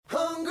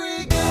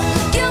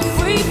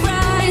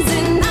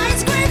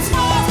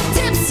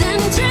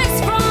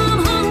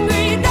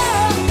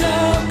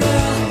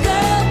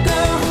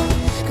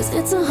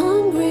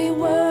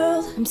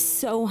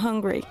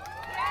hungry.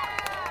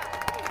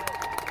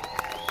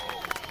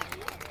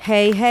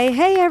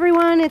 Hey,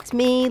 everyone. It's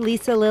me,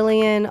 Lisa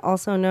Lillian,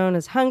 also known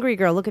as Hungry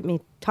Girl. Look at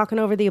me talking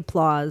over the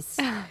applause.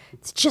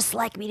 It's just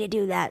like me to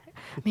do that.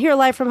 I'm here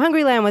live from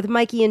Hungryland with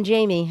Mikey and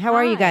Jamie. How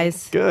are you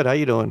guys? Good. How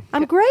you doing?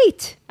 I'm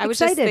great. I was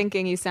Excited. just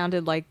thinking you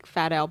sounded like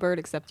Fat Albert,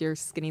 except you're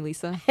Skinny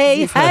Lisa.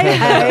 Hey. Thank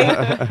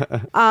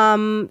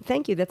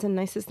you. That's the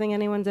nicest thing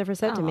anyone's ever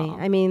said to me.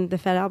 I mean, the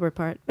Fat Albert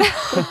part.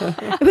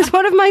 It was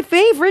one of my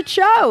favorite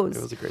shows.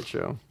 It was a great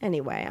show.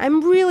 Anyway,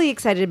 I'm really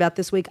excited about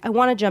this week. I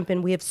want to jump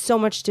in. We have so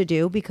much to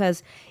do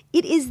because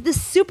it is the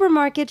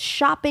supermarket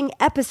shopping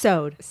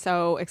episode.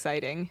 So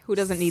exciting. Who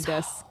doesn't need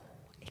this?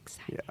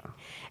 Exciting. Yeah.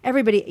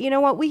 Everybody, you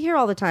know what? We hear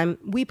all the time.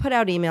 We put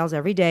out emails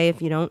every day.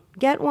 If you don't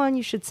get one,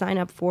 you should sign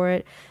up for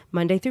it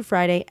Monday through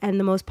Friday. And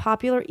the most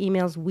popular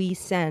emails we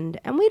send,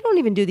 and we don't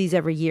even do these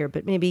every year,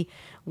 but maybe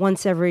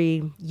once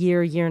every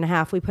year and a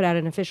half, we put out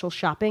an official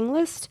shopping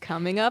list.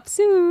 Coming up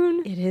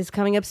soon. It is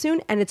coming up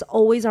soon, and it's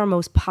always our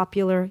most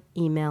popular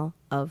email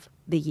of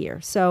the year.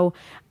 So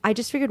I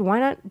just figured, why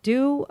not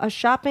do a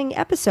shopping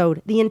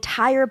episode, the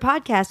entire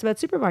podcast about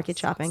supermarket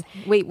shopping.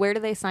 Wait, where do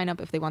they sign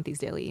up if they want these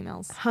daily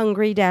emails?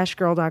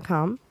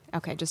 Hungry-girl.com.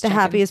 Okay, just the checking.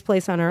 happiest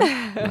place on earth.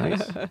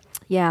 Nice.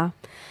 Yeah.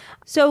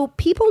 So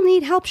people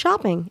need help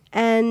shopping,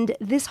 and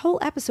this whole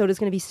episode is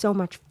going to be so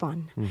much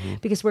fun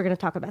because we're going to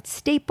talk about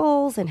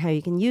staples and how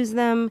you can use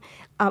them.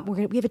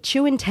 We have a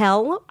chew and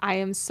tell. I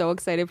am so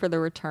excited for the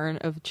return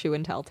of Chew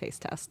and Tell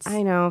taste tests.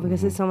 I know,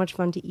 because it's so much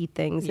fun to eat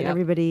things, and Yep.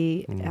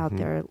 everybody out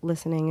there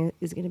listening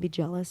is going to be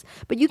jealous.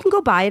 But you can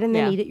go buy it and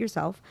then Yeah. eat it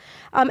yourself.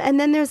 And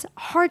then there's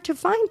hard to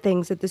find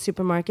things at the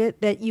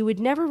supermarket that you would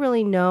never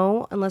really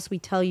know unless we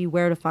tell you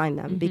where to find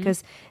them,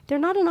 because they're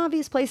not in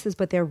obvious places,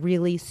 but they're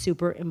really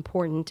super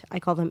important. I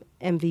call them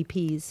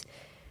MVPs.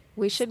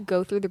 We should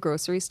go through the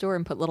grocery store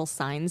and put little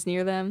signs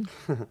near them.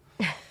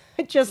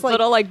 Just like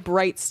Little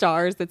bright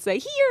stars that say,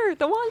 here,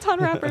 the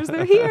wonton wrappers,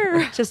 they're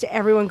here. just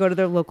everyone go to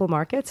their local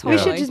markets. We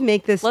Totally. should just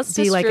make this Let's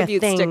be like a distribute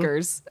thing.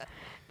 stickers.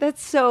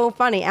 That's so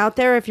funny. Out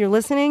there, if you're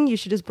listening, you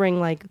should just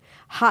bring like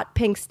hot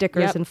pink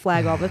stickers Yep. and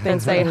flag all the And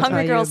things. say, we're gonna Hungry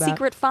tell you Girl about.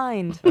 secret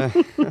find.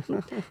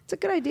 It's a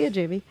good idea,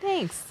 Jamie.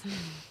 Thanks.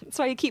 That's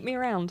why you keep me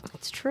around.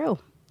 It's true.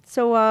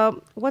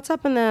 So, what's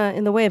up in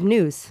the way of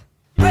news?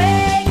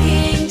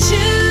 Breaking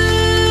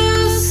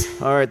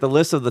news. All right. The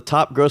list of the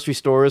top grocery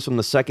stores from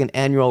the second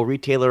annual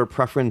Retailer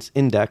Preference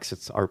Index,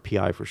 it's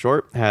RPI for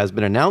short, has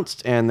been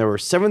announced, and there were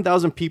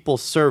 7,000 people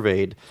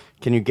surveyed.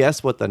 Can you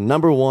guess what the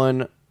number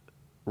one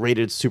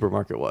rated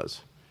supermarket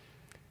was?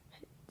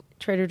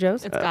 Trader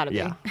Joe's. It's got to be.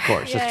 Yeah, of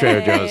course. It's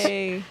Trader Joe's.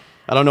 Yay.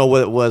 I don't know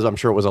what it was. I'm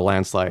sure it was a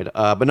landslide.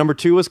 But number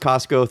 2 was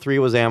Costco. 3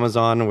 was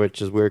Amazon,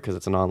 which is weird because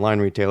it's an online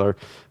retailer.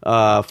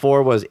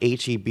 4 was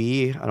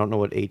H-E-B. I don't know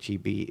what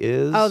H-E-B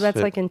is. Oh,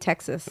 that's like in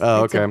Texas.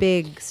 Oh, It's a okay.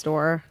 big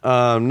store.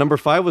 Number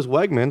 5 was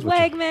Wegmans. Which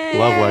Wegmans.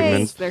 Love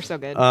Wegmans. They're so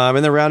good. And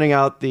then rounding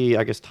out the,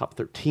 I guess, top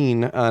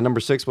 13, number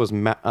 6 was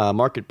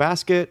Market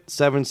Basket,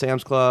 7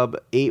 Sam's Club,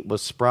 8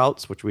 was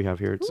Sprouts, which we have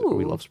here.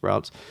 We love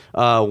Sprouts.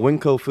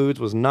 Winco Foods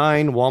was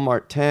 9,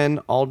 Walmart 10,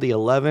 Aldi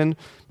 11.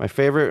 My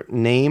favorite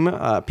name,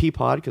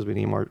 Peapod, because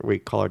we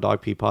call our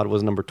dog Peapod,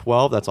 was number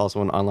 12. That's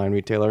also an online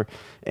retailer.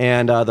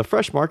 And the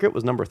Fresh Market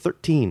was number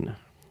 13.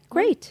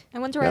 Great. I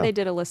wonder why they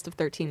did a list of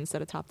 13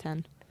 instead of top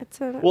 10. It's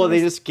a Well, they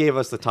just gave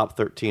us the top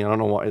 13. I don't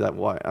know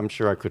why. I'm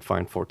sure I could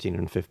find 14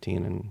 and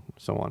 15 and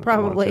so on. if I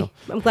wanted probably.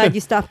 to. I'm glad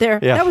you stopped there.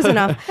 Yeah. That was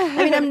enough. I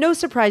mean, I'm no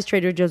surprise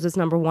Trader Joe's is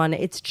number one.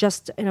 It's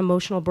just an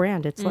emotional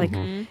brand. It's like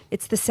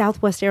it's the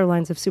Southwest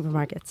Airlines of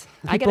supermarkets.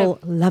 I get People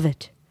love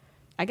it.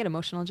 I get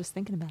emotional just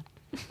thinking about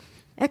it.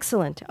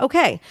 Excellent.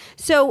 Okay.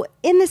 So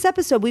in this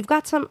episode, we've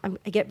got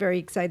I get very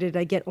excited.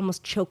 I get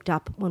almost choked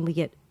up when we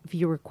get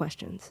viewer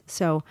questions.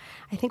 So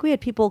I think we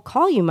had people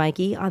call you,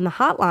 Mikey, on the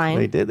hotline.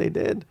 They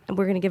did. And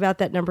we're going to give out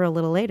that number a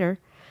little later.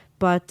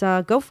 But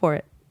go for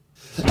it.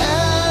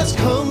 Ask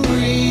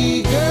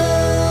Hungry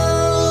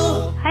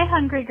Girl. Hi,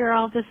 Hungry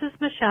Girl. This is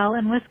Michelle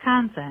in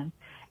Wisconsin.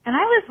 And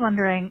I was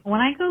wondering,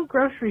 when I go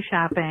grocery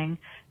shopping,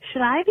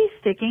 should I be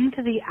sticking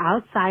to the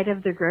outside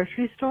of the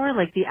grocery store,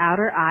 like the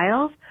outer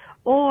aisles,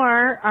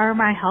 or are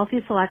my healthy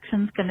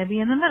selections going to be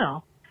in the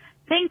middle?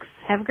 Thanks.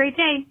 Have a great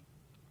day.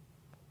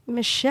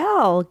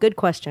 Michelle, good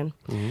question.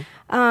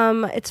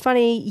 It's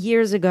funny,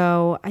 years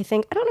ago, I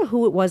don't know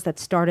who it was that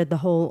started the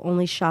whole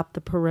only shop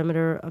the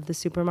perimeter of the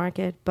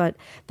supermarket, but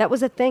that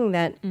was a thing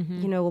that,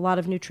 a lot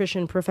of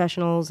nutrition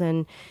professionals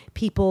and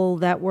people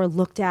that were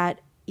looked at,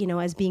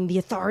 as being the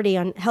authority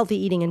on healthy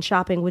eating and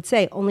shopping would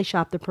say, only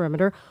shop the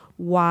perimeter.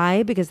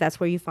 Why? Because that's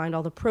where you find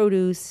all the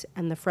produce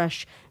and the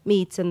fresh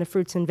meats and the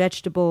fruits and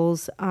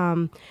vegetables.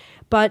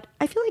 But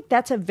I feel like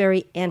that's a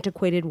very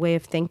antiquated way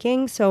of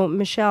thinking. So,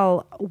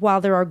 Michelle,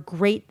 while there are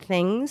great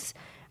things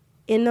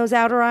in those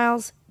outer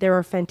aisles, there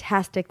are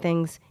fantastic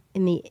things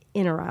in the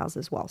inner aisles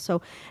as well.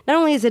 So not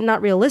only is it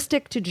not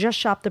realistic to just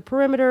shop the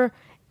perimeter,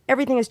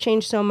 everything has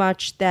changed so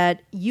much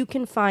that you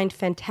can find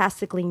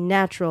fantastically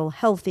natural,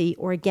 healthy,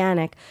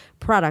 organic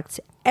products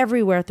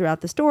everywhere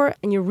throughout the store,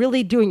 and you're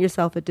really doing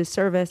yourself a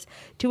disservice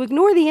to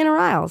ignore the inner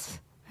aisles.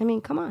 I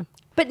mean, come on.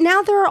 But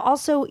now there are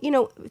also,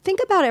 think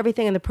about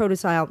everything in the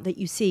produce aisle that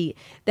you see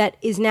that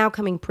is now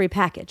coming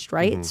prepackaged,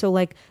 right? So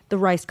like the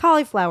riced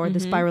cauliflower, the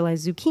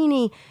spiralized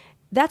zucchini,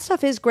 that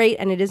stuff is great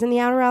and it is in the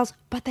outer aisles,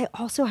 but they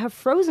also have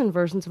frozen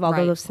versions of all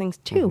Right. of those things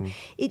too.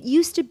 It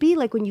used to be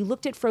like when you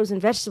looked at frozen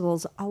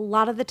vegetables, a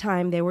lot of the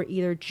time they were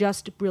either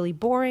just really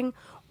boring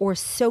or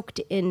soaked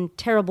in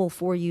terrible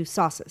for you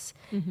sauces.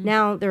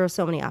 Now there are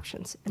so many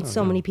options and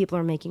so many people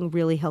are making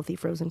really healthy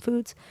frozen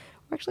foods.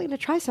 We're actually going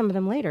to try some of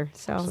them later.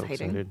 So,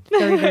 Excited.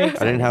 very, very I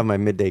excited. didn't have my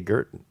midday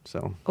Gert,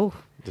 so Oh,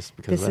 just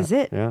because this of is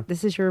that. it. Yeah.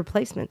 This is your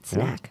replacement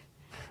snack.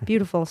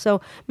 Beautiful. So,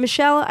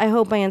 Michelle, I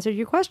hope I answered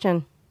your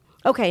question.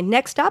 Okay,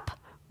 next up,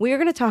 we are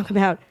going to talk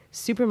about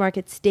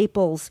supermarket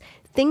staples,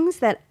 things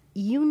that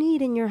you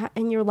need in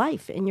your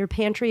life, in your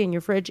pantry, in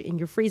your fridge, in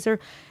your freezer.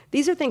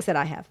 These are things that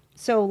I have.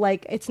 So,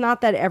 like, it's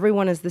not that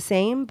everyone is the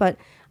same, but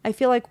I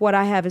feel like what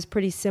I have is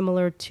pretty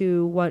similar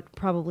to what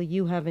probably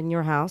you have in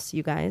your house,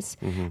 you guys,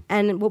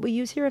 and what we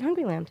use here at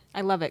Hungryland.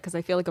 I love it because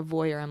I feel like a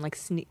voyeur. I'm like,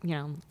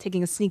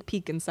 taking a sneak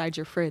peek inside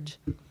your fridge.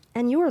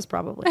 And yours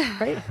probably,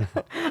 right?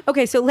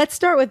 Okay, so let's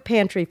start with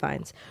pantry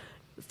finds.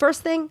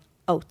 First thing,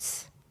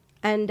 oats.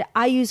 And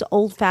I use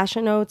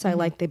old-fashioned oats. I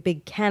like the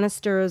big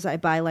canisters. I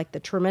buy like the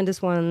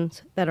tremendous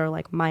ones that are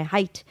like my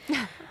height.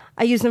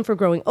 I use them for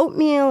growing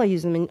oatmeal. I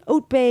use them in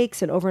oat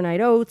bakes and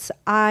overnight oats.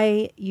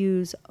 I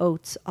use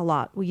oats a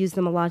lot. We use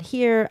them a lot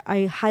here.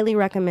 I highly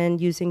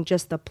recommend using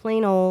just the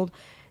plain old,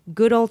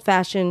 good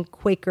old-fashioned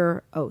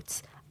Quaker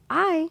oats.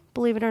 I,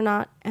 believe it or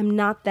not, am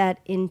not that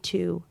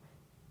into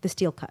the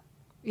steel cut.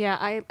 Yeah,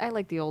 I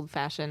like the old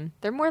fashioned.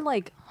 They're more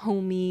like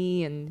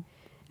homey and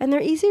And they're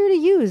easier to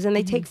use and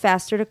they take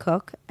faster to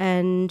cook.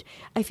 And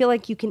I feel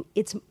like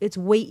it's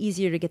way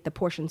easier to get the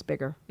portions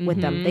bigger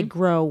with them. They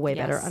grow way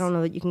better. Yes. I don't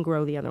know that you can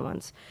grow the other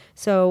ones.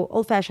 So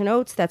old-fashioned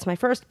oats, that's my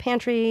first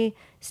pantry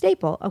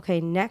staple.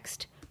 Okay,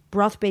 next,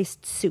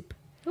 broth-based soup.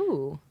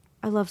 ooh,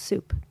 I love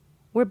soup.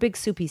 We're big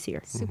soupies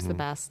here. soup's the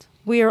best.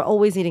 We are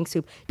always eating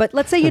soup. But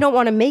let's say you don't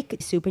want to make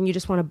soup and you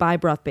just want to buy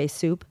broth-based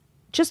soup.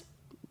 Just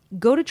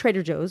go to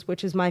Trader Joe's,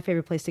 which is my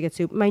favorite place to get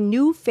soup. My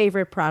new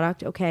favorite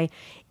product, okay,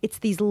 it's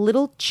these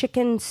little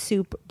chicken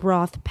soup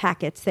broth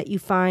packets that you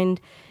find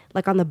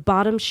like on the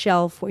bottom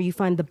shelf where you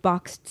find the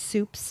boxed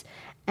soups.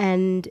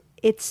 And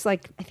it's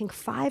like, I think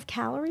 5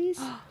 calories.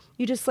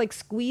 You just like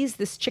squeeze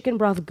this chicken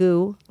broth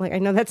goo. Like, I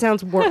know that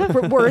sounds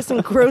worse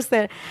and gross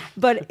than,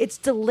 but it's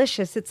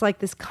delicious. It's like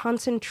this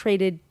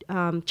concentrated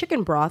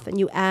chicken broth and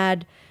you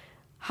add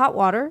hot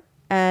water.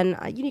 And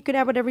you could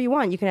add whatever you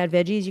want. You can add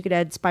veggies. You could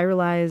add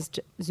spiralized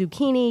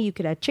zucchini. You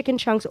could add chicken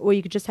chunks, or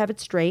you could just have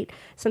it straight.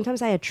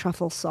 Sometimes I add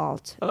truffle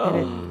salt,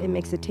 and it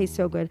makes it taste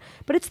so good.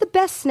 But it's the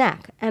best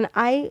snack. And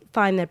I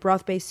find that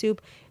broth-based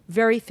soup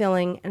very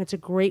filling, and it's a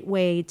great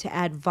way to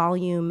add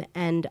volume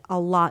and a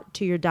lot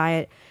to your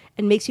diet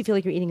and makes you feel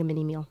like you're eating a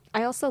mini meal.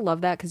 I also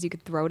love that because you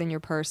could throw it in your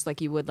purse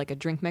like you would like a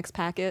drink mix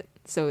packet.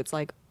 So it's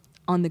like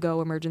on the go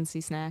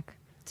emergency snack.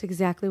 It's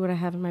exactly what I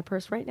have in my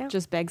purse right now.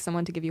 Just beg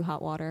someone to give you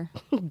hot water.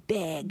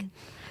 Beg.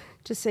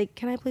 Just say,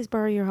 can I please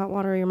borrow your hot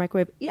water or your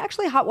microwave? Yeah,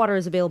 actually, hot water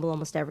is available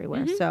almost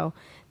everywhere, so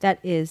that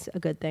is a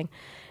good thing.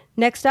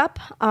 Next up,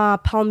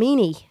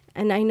 palmini.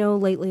 And I know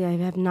lately I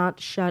have not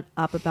shut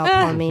up about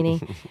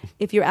palmini.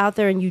 If you're out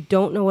there and you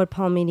don't know what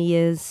palmini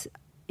is,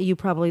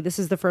 this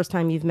is the first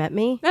time you've met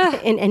me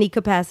in any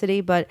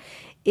capacity, but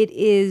it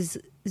is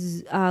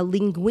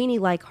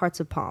linguine-like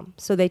hearts of palm.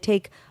 So they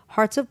take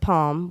hearts of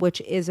palm,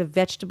 which is a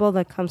vegetable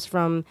that comes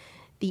from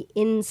the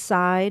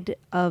inside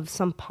of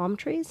some palm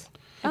trees.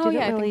 Oh, didn't yeah,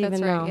 I think really that's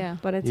even right, know, yeah.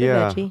 but it's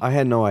Yeah, a veggie. I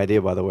had no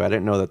idea, by the way. I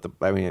didn't know that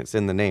it's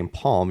in the name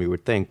palm. You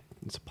would think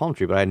it's a palm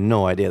tree, but I had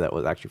no idea that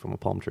was actually from a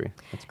palm tree.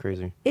 That's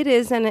crazy. It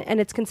is, and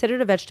it's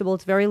considered a vegetable.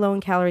 It's very low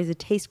in calories. It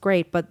tastes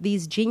great. But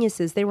these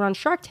geniuses, they were on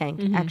Shark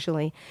Tank,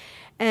 actually.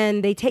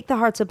 And they take the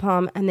hearts of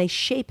palm and they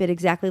shape it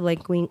exactly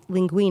like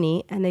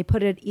linguine, and they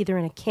put it either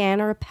in a can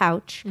or a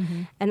pouch.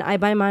 And I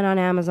buy mine on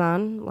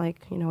Amazon,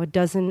 like, a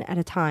dozen at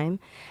a time.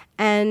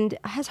 And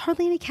it has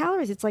hardly any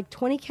calories. It's like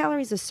 20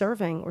 calories a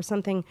serving or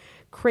something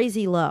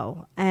crazy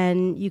low.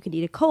 And you could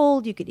eat it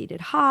cold. You could eat it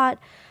hot.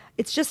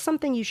 It's just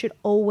something you should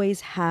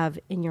always have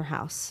in your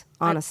house,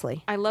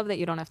 honestly. I love that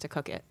you don't have to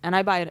cook it. And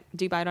I buy it.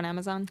 Do you buy it on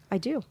Amazon? I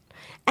do.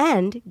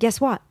 And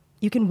guess what?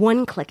 You can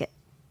one-click it.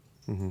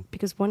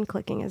 Because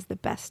one-clicking is the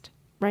best,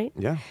 right?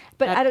 Yeah.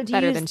 But do you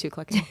better use- than 2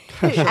 clicking.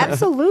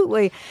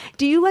 Absolutely.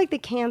 Do you like the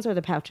cans or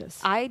the pouches?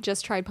 I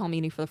just tried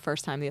palmini for the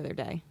first time the other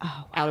day.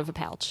 Out of a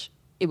pouch.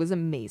 It was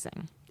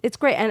amazing. It's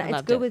great, and it's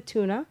loved good it. with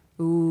tuna.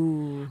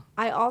 Ooh.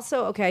 I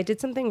also, I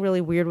did something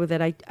really weird with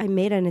it. I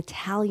made an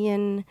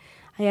Italian,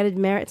 I added,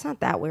 it's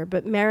not that weird,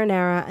 but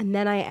marinara, and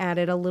then I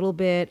added a little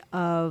bit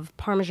of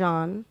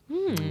Parmesan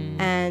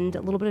and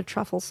a little bit of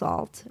truffle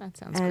salt. That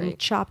sounds and great.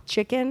 chopped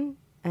chicken,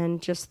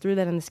 and just threw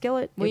that in the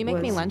skillet. Will It you make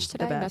me was lunch the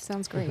today? That best.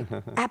 sounds great.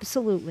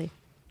 Absolutely.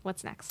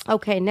 What's next?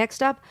 Okay,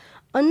 next up,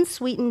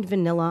 unsweetened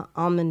vanilla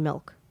almond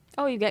milk.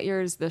 Oh, you get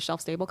yours the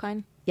shelf stable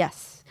kind?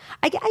 Yes.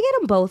 I get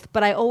them both,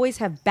 but I always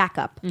have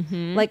backup.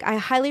 Like, I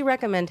highly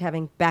recommend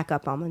having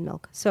backup almond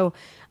milk. So,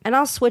 and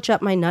I'll switch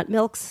up my nut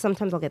milks.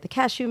 Sometimes I'll get the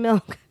cashew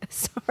milk.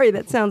 Sorry,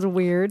 that sounds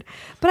weird.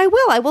 But I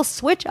will. I will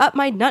switch up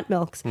my nut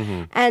milks.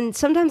 And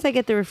sometimes I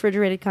get the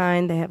refrigerated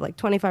kind. They have like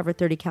 25 or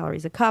 30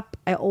 calories a cup.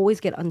 I always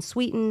get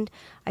unsweetened.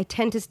 I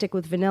tend to stick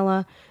with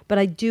vanilla. But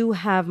I do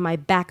have my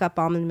backup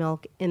almond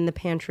milk in the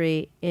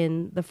pantry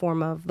in the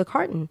form of the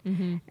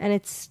carton. And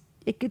it's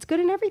good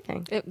in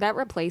everything. That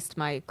replaced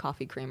my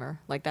coffee creamer.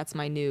 Like, that's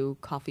my new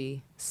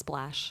coffee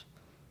splash.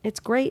 It's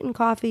great in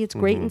coffee. It's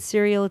great in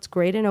cereal. It's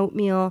great in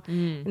oatmeal.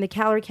 And the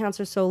calorie counts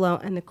are so low,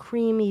 and the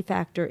creamy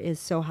factor is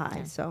so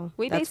high. So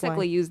We that's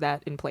basically why. use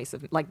that in place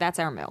of, like, that's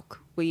our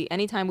milk.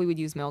 Anytime we would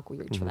use milk, we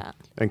reach for that.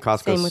 And Same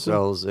Costco with me.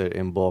 sells it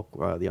in bulk,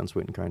 the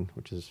unsweetened kind,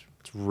 which is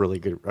it's really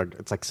good.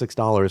 It's like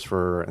 $6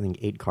 for I think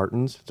 8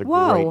 cartons. It's a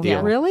Whoa, great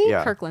deal. really?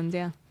 Yeah. Kirkland,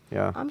 yeah.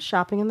 Yeah. I'm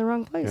shopping in the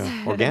wrong place.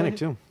 Yeah. Organic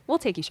too. We'll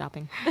take you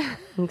shopping.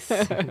 Thanks.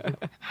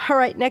 All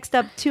right, next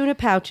up, tuna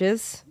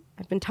pouches.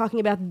 I've been talking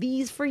about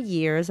these for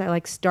years. I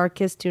like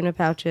Starkist tuna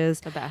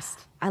pouches. The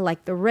best. I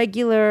like the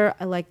regular.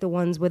 I like the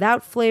ones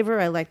without flavor.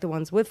 I like the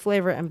ones with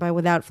flavor. And by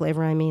without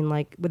flavor, I mean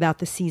like without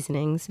the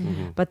seasonings.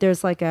 But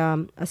there's like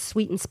a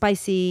sweet and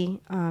spicy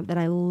that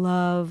I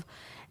love.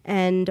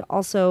 And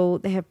also,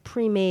 they have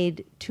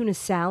pre-made tuna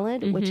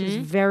salad, which is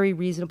very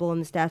reasonable in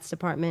the stats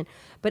department.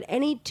 But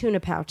any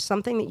tuna pouch,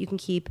 something that you can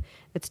keep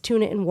that's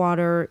tuna in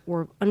water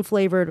or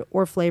unflavored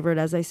or flavored,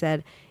 as I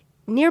said,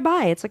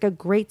 nearby, it's like a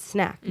great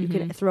snack. You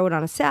can throw it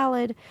on a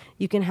salad.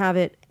 You can have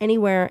it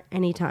anywhere,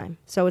 anytime.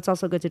 So it's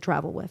also good to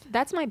travel with.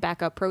 That's my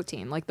backup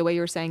protein. Like the way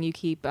you were saying you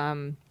keep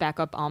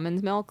backup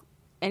almond milk.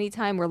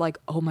 Anytime we're like,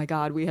 oh my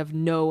God, we have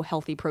no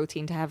healthy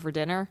protein to have for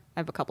dinner, I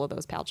have a couple of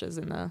those pouches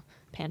in the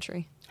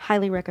pantry.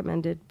 Highly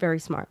recommended. Very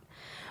smart.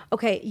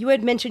 Okay, you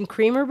had mentioned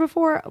creamer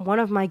before. One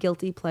of my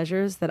guilty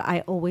pleasures that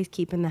I always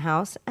keep in the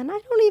house, and I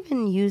don't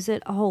even use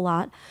it a whole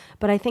lot,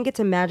 but I think it's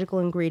a magical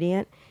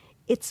ingredient.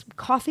 It's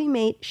Coffee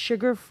Mate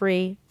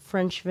sugar-free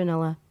French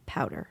vanilla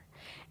powder.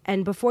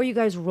 And before you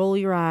guys roll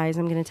your eyes,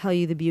 I'm going to tell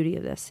you the beauty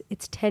of this.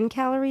 It's 10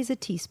 calories a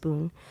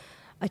teaspoon.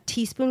 A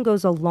teaspoon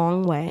goes a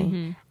long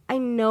way. I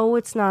know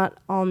it's not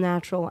all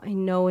natural. I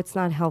know it's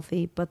not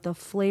healthy, but the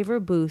flavor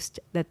boost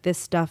that this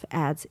stuff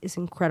adds is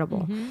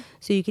incredible.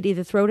 So you could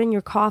either throw it in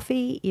your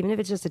coffee, even if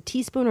it's just a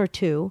teaspoon or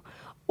two,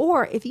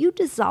 or if you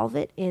dissolve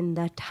it in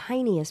the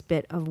tiniest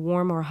bit of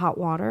warm or hot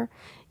water,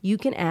 you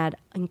can add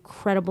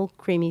incredible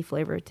creamy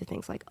flavor to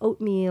things like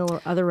oatmeal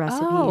or other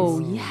recipes. Oh,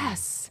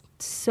 yes.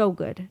 So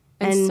good.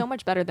 And so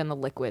much better than the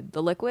liquid.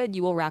 The liquid,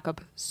 you will rack up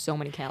so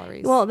many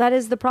calories. Well, that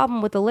is the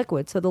problem with the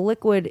liquid. So the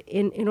liquid,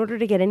 in order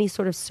to get any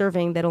sort of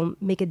serving that'll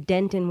make a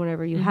dent in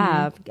whatever you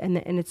have, and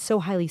it's so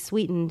highly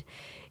sweetened,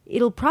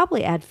 it'll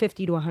probably add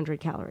 50 to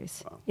 100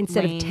 calories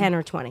instead Lame. of 10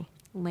 or 20.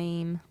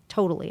 Lame.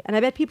 Totally. And I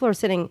bet people are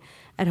sitting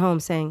at home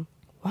saying,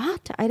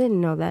 what? I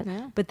didn't know that.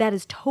 Yeah. But that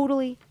is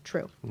totally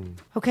true.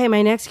 Okay,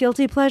 my next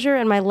guilty pleasure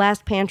and my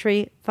last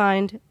pantry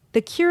find,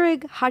 the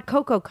Keurig hot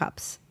cocoa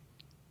cups.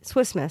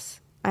 Swiss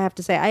Miss, I have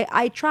to say.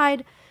 I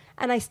tried,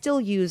 and I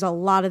still use a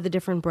lot of the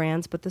different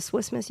brands, but the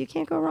Swiss Miss, you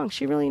can't go wrong.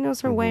 She really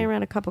knows her way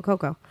around a cup of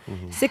cocoa.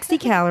 60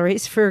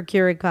 calories for a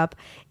Keurig cup.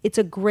 It's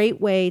a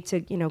great way to,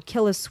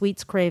 kill a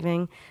sweets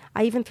craving.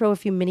 I even throw a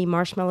few mini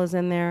marshmallows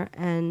in there,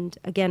 and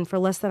again, for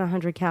less than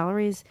 100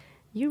 calories,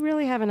 you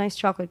really have a nice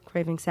chocolate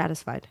craving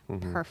satisfied.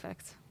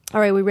 Perfect. All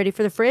right, we ready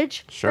for the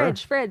fridge? Sure.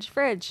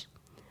 Fridge.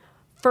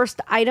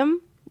 First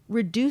item,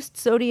 reduced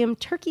sodium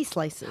turkey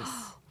slices.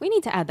 We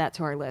need to add that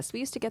to our list. We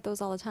used to get those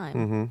all the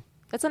time.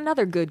 That's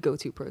another good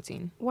go-to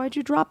protein. Why'd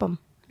you drop them?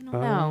 I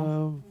don't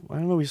know. I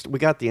don't know. We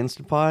got the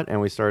Instant Pot and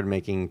we started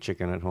making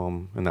chicken at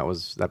home, and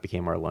that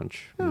became our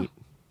lunch meat.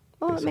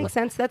 Well, it makes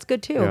sense. That's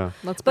good too. Yeah.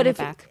 Let's But bring it if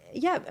back.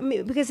 yeah, I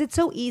mean, because it's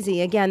so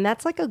easy. Again,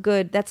 that's like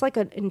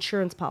an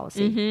insurance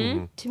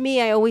policy. To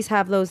me, I always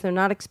have those. They're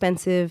not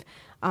expensive.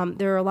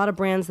 There are a lot of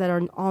brands that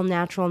are all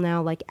natural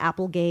now, like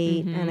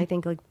Applegate, and I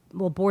think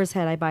Boar's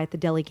Head I buy at the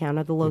deli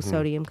counter, the low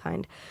sodium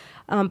kind.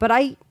 But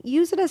I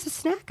use it as a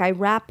snack. I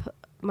wrap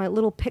my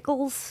little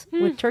pickles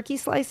with turkey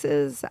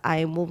slices.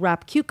 I will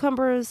wrap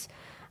cucumbers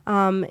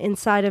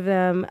inside of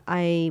them.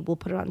 I will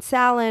put it on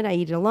salad. I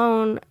eat it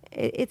alone.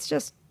 It's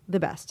just the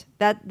best.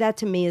 That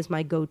to me is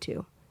my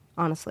go-to,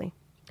 honestly.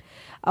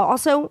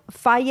 Also,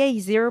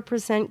 Fage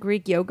 0%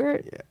 Greek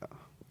yogurt. Yeah.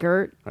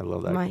 Gert. I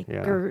love that. My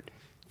Yeah. Gert.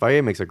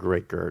 Fage makes a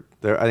great Gert.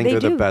 I think They they're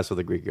do. the best with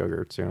the Greek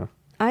yogurts. Yeah.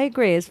 I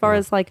agree. As far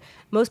as like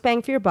most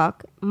bang for your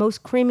buck,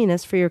 most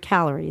creaminess for your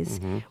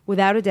calories,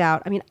 without a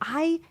doubt. I mean,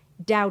 I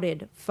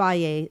doubted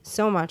Fage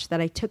so much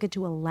that I took it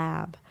to a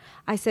lab.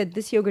 I said,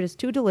 this yogurt is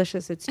too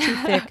delicious. It's too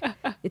thick.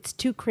 It's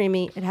too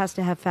creamy. It has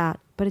to have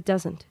fat. But it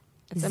doesn't.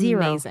 It's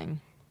Zero.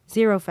 amazing.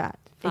 Zero fat.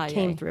 It Fage,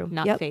 came through.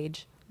 Not Yep.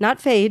 phage. Not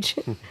phage.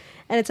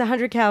 And it's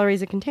 100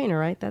 calories a container,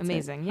 right? That's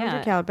Amazing, it. yeah.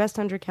 100 best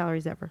 100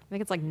 calories ever. I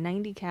think it's like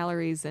 90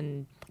 calories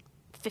and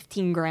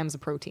 15 grams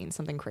of protein,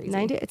 something crazy.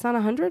 90? It's not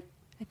 100?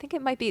 I think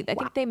it might be. I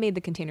think they made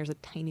the containers a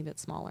tiny bit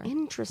smaller.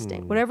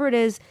 Interesting. Whatever it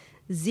is,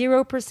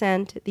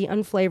 0%, the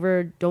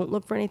unflavored. Don't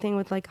look for anything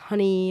with like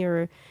honey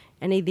or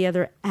any of the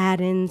other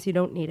add-ins. You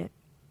don't need it.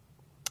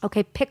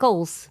 Okay,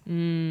 pickles.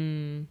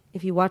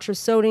 If you watch your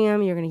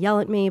sodium, you're going to yell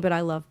at me, but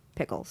I love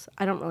pickles.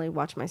 I don't really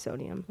watch my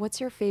sodium.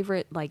 What's your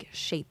favorite like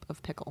shape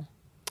of pickle?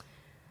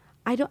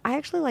 I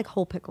actually like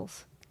whole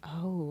pickles.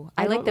 Oh,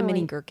 I I like don't the mini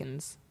really-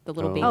 gherkins, the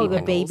little baby. Oh, the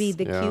pickles. baby,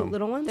 the Yeah. cute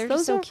little ones. They're Those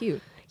just so are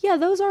cute. Yeah,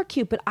 those are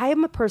cute, but I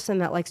am a person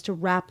that likes to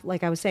wrap,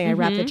 like I was saying, I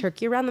wrap the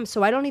turkey around them.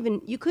 So I don't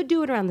even, you could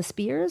do it around the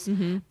spears,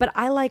 but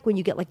I like when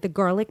you get like the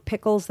garlic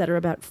pickles that are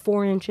about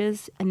 4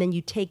 inches and then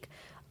you take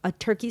a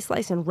turkey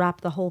slice and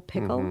wrap the whole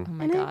pickle. Oh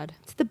my in it. God.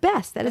 It's the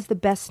best. That is the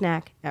best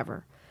snack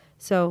ever.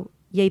 So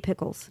yay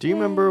pickles. Do you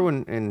remember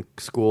when in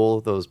school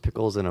those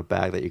pickles in a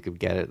bag that you could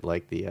get at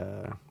like the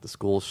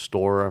school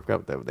store? I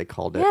forgot what they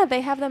called it. Yeah,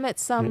 they have them at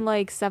some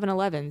like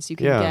 7-Elevens. You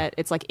can Yeah. get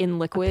it's like in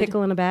liquid.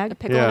 Pickle in a bag? A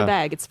pickle in Yeah. a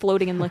bag. It's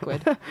floating in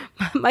liquid.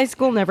 My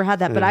school never had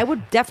that, but I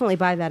would definitely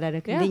buy that at a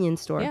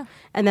convenience store. yeah.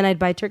 And then I'd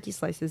buy turkey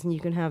slices and you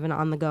can have an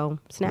on-the-go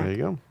snack. There you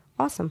go.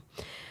 Awesome.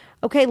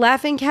 Okay,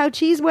 Laughing Cow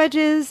cheese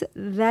wedges.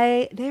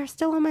 They are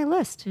still on my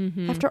list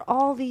after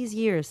all these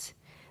years.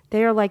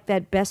 They are like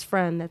that best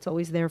friend that's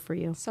always there for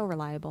you. So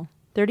reliable.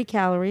 30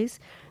 calories.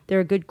 They're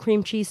a good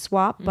cream cheese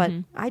swap, but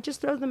I just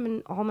throw them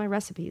in all my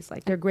recipes.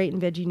 Like they're great in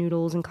veggie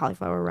noodles and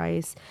cauliflower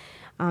rice.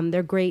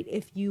 They're great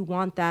if you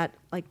want that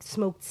like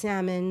smoked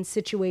salmon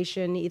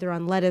situation, either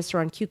on lettuce or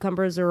on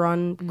cucumbers or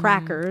on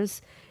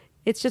crackers.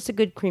 It's just a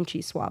good cream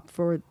cheese swap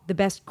for the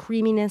best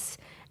creaminess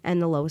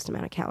and the lowest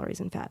amount of calories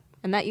and fat.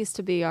 And that used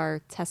to be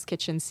our test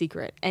kitchen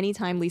secret.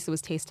 Anytime Lisa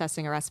was taste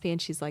testing a recipe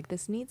and she's like,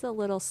 this needs a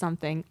little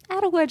something,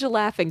 add a wedge of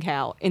Laughing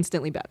Cow,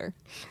 instantly better.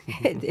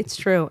 It's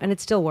true, and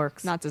it still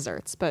works. Not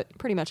desserts, but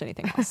pretty much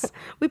anything else.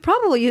 We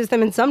probably use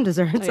them in some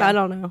desserts. yeah. I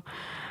don't know.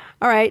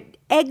 All right,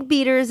 egg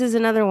beaters is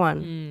another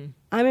one.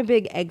 I'm a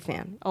big egg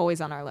fan.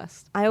 Always on our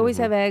list. I always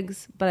have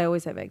eggs, but I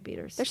always have egg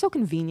beaters. They're so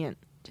convenient.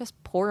 Just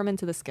pour them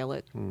into the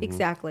skillet.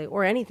 Exactly,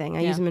 or anything.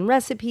 I Yeah. use them in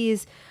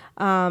recipes.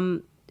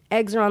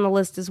 Eggs are on the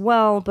list as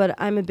well, but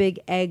I'm a big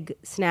egg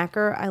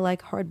snacker. I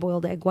like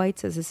hard-boiled egg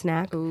whites as a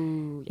snack,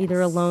 either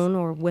alone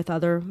or with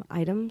other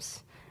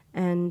items.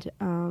 And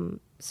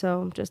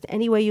so just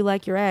any way you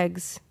like your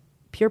eggs,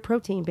 pure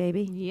protein,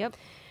 baby. Yep.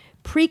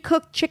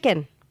 Pre-cooked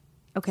chicken.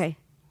 Okay,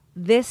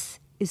 this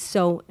is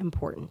so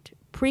important.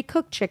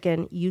 Pre-cooked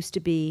chicken used to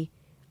be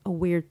a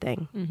weird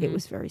thing. It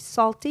was very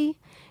salty.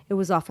 It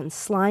was often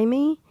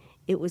slimy.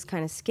 It was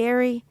kind of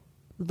scary.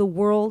 The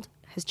world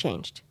has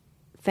changed.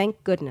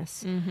 Thank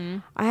goodness.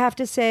 I have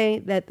to say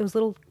that those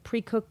little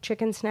pre-cooked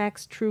chicken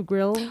snacks, True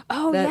Grill.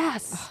 Oh, that-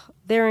 yes.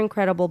 they're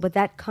incredible. But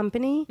that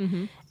company,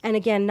 and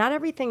again, not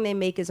everything they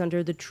make is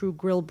under the True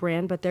Grill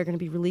brand, but they're going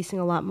to be releasing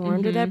a lot more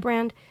under that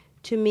brand.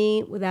 To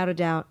me, without a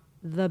doubt,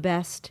 the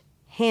best,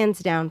 hands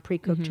down,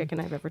 pre-cooked chicken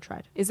I've ever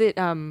tried. Is it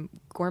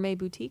Gourmet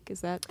Boutique?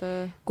 Is that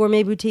the...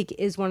 Gourmet Boutique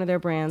is one of their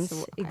brands, So,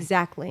 okay.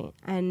 exactly,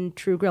 and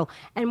True Grill.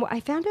 And I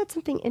found out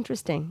something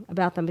interesting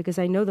about them because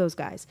I know those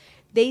guys.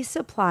 They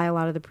supply a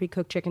lot of the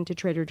pre-cooked chicken to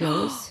Trader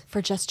Joe's.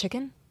 For just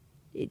chicken?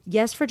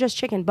 Yes, for just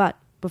chicken, but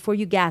before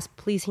you gasp,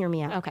 please hear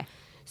me out. Okay.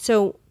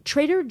 So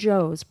Trader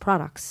Joe's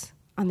products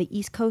on the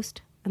East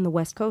Coast and the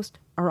West Coast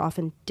are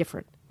often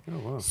different.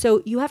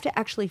 So you have to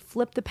actually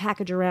flip the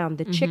package around.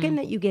 The chicken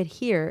that you get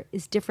here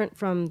is different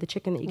from the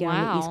chicken that you get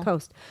on the East Wow.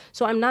 Coast.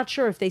 So I'm not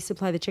sure if they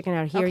supply the chicken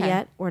out here Okay.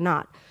 yet or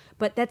not.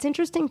 But that's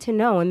interesting to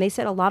know. And they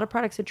said a lot of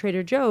products at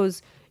Trader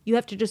Joe's, you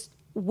have to just,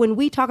 when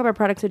we talk about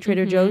products at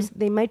Trader Joe's,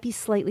 they might be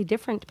slightly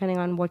different depending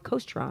on what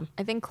coast you're on.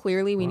 I think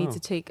clearly we need to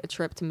take a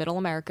trip to Middle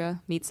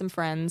America, meet some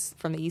friends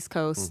from the East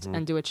Coast,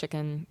 and do a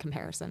chicken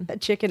comparison. A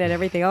chicken and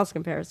everything else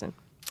comparison.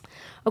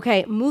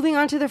 Okay, moving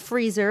on to the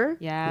freezer.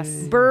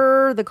 Yes.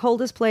 Brr, the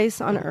coldest place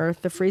on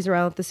earth, the freezer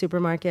aisle at the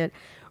supermarket.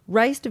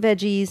 Riced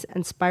veggies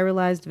and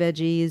spiralized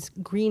veggies.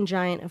 Green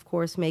Giant, of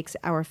course, makes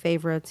our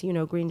favorites. You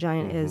know, Green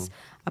Giant is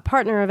a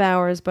partner of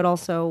ours, but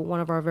also one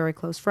of our very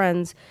close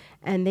friends.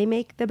 And they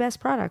make the best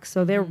products.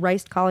 So they're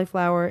riced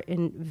cauliflower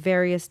in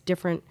various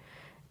different,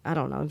 I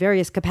don't know,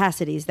 various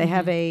capacities. They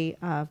have a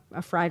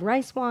fried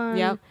rice one.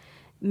 Yep.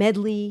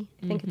 Medley,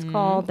 I think it's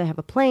called. They have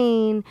a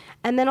plain,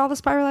 and then all the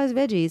spiralized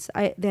veggies.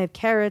 They have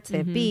carrots, they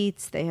have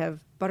beets, they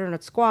have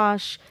butternut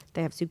squash,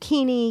 they have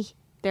zucchini.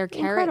 Their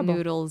carrot Incredible.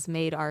 noodles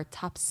made our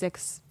top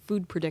 6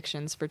 food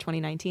predictions for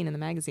 2019 in the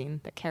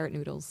magazine. The carrot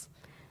noodles.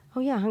 Oh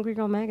yeah, Hungry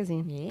Girl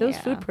magazine. Those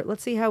Yeah. food.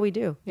 Let's see how we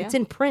do. Yeah. It's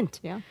in print.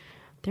 Yeah.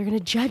 They're gonna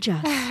judge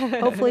us.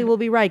 Hopefully, we'll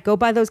be right. Go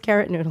buy those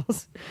carrot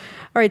noodles.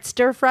 All right,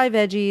 stir fry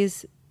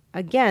veggies.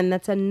 Again,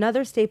 that's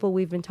another staple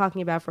we've been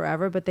talking about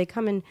forever, but they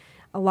come in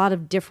a lot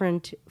of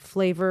different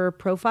flavor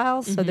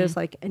profiles. So there's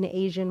like an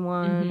Asian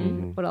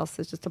one. What else?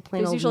 There's just a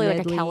plain There's old usually like a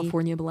medley.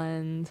 California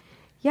blend.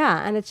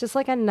 Yeah, and it's just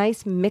like a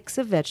nice mix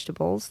of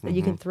vegetables that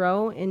you can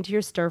throw into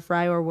your stir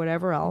fry or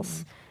whatever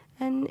else.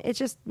 And it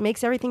just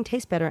makes everything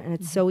taste better, and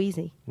it's so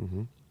easy.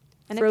 And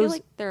I Froze- feel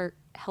like they're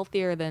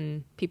healthier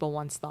than people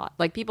once thought.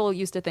 Like people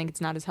used to think it's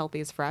not as healthy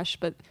as fresh,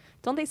 but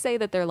don't they say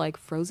that they're like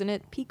frozen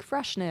at peak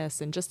freshness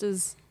and just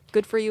as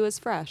good for you as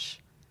fresh?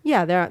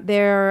 Yeah,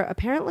 they're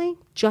apparently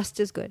just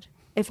as good.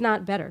 if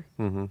not better,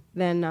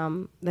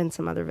 than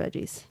some other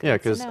veggies. Yeah,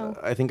 because know.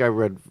 I think I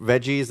read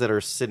veggies that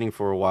are sitting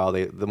for a while.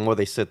 The more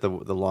they sit, the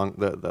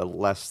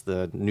less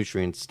the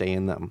nutrients stay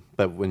in them.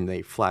 But when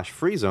they flash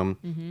freeze them,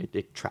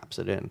 it traps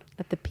it in.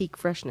 At the peak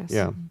freshness.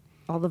 Yeah.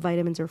 All the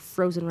vitamins are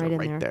frozen right in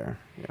right there. there.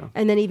 Yeah.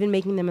 And then even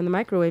making them in the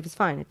microwave is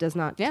fine. It does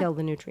not Yeah. kill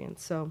the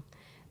nutrients. So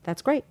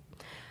that's great.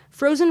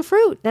 Frozen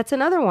fruit, that's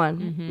another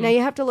one. Now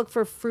you have to look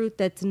for fruit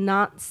that's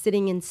not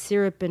sitting in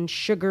syrup and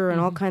sugar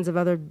and all kinds of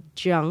other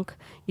junk.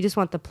 You just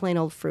want the plain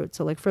old fruit.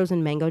 So like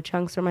frozen mango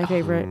chunks are my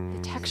favorite.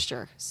 The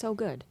texture, so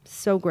good.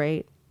 So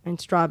great.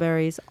 And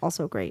strawberries,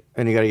 also great.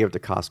 And you got to give it to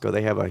Costco.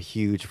 They have a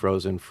huge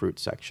frozen fruit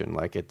section.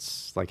 Like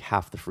it's like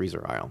half the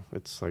freezer aisle.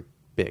 It's like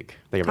big.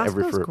 They have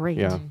every Costco's fruit. great.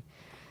 Yeah.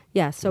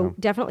 Yeah, so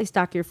definitely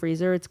stock your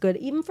freezer. It's good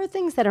even for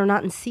things that are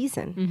not in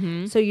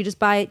season. So you just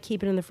buy it,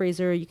 keep it in the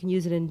freezer. You can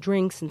use it in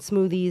drinks and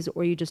smoothies,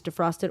 or you just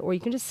defrost it, or you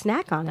can just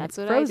snack on That's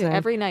it. what Frozen. I do.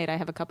 Every night I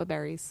have a cup of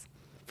berries.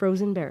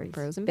 Frozen berries.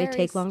 Frozen They berries.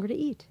 take longer to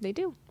eat. They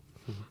do.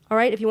 All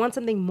right, if you want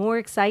something more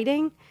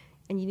exciting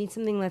and you need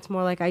something that's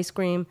more like ice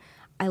cream,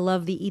 I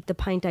love the Eat the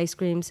Pint ice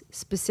creams,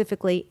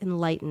 specifically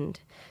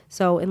Enlightened.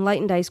 So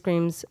Enlightened ice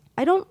creams,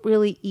 I don't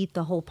really eat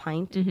the whole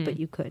pint, but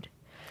you could.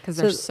 Because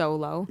So- they're so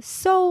low.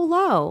 So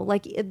low.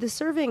 Like the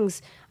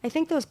servings, I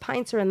think those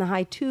pints are in the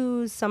high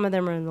 2s, some of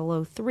them are in the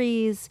low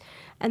 3s,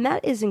 and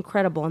that is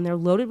incredible. And they're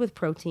loaded with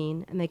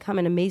protein, and they come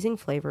in amazing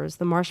flavors.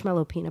 The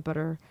marshmallow peanut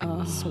butter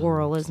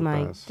swirl is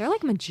my... best. They're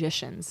like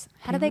magicians.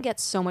 How do they get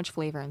so much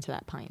flavor into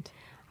that pint?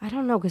 I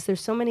don't know, because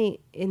there's so many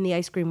in the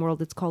ice cream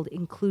world. It's called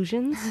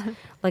inclusions,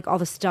 like all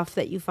the stuff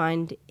that you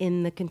find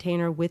in the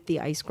container with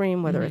the ice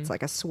cream, whether it's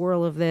like a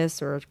swirl of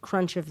this or a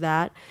crunch of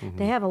that.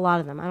 They have a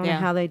lot of them. I don't know Yeah.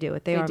 how they do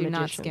it. They are do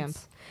not magicians. skimp.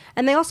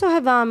 And they also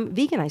have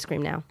vegan ice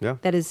cream now. Yeah.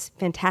 That is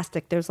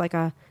fantastic. There's like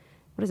a,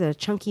 what is it, a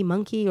chunky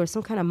monkey or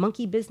some kind of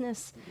monkey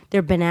business.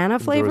 They're banana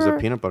flavor. There was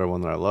a peanut butter one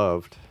that I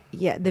loved.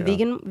 Yeah, the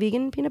Yeah.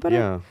 vegan peanut butter.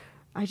 Yeah.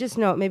 I just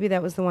know maybe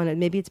that was the one.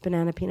 Maybe it's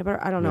banana peanut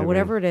butter. I don't know. Maybe.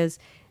 Whatever it is,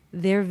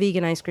 their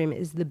vegan ice cream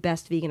is the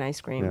best vegan ice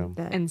cream. Yeah.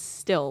 That And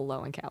still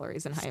low in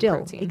calories and high still in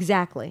protein.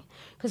 exactly,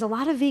 because a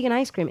lot of vegan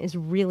ice cream is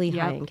really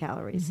high Yep. in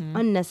calories,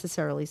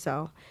 unnecessarily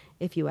so,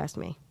 if you ask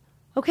me.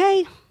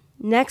 Okay.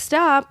 Next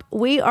up,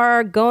 we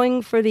are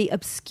going for the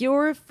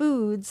obscure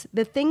foods,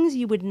 the things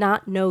you would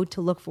not know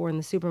to look for in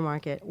the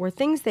supermarket, or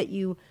things that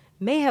you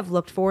may have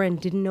looked for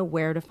and didn't know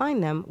where to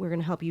find them. We're going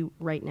to help you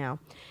right now.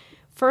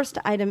 First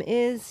item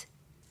is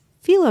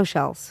phyllo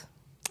shells.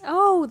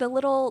 Oh, the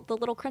little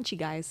crunchy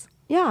guys.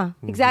 Yeah,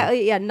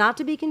 exactly. Yeah, not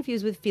to be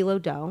confused with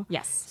phyllo dough.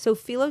 Yes. So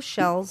phyllo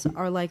shells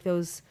are like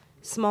those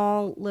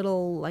small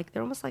little, like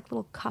they're almost like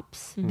little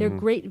cups. They're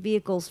great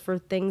vehicles for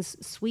things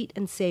sweet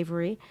and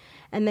savory,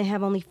 and they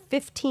have only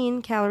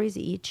 15 calories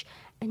each.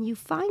 And you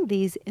find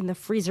these in the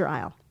freezer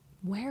aisle.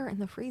 Where in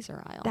the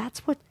freezer aisle?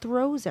 That's what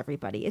throws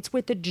everybody. It's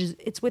with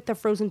the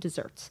frozen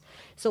desserts.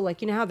 So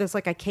like you know how there's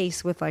like a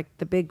case with like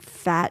the big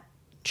fat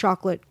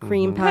chocolate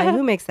cream pie.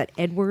 Who makes that?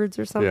 Edwards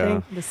or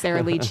something? the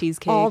Sara Lee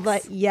cheesecakes. All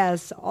that,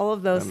 yes, all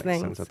of those That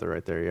makes things. sense. That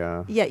right there.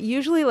 Yeah. Yeah,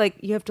 usually like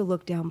you have to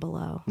look down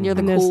below. Near the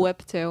And there's- Cool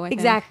Whip too. I think.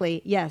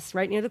 Exactly. Yes,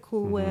 right near the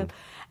Cool Whip.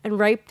 And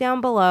right down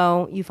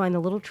below, you find the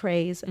little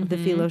trays of the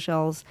phyllo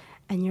shells.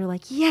 And you're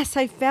like, yes,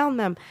 I found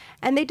them.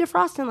 And they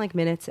defrost in like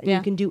minutes. And Yeah.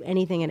 you can do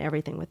anything and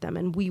everything with them.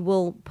 And we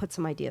will put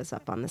some ideas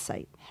up on the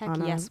site. Heck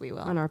on yes, we will.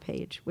 On our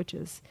page, which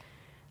is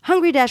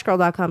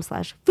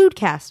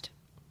hungry-girl.com/foodcast.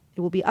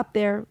 It will be up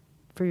there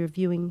for your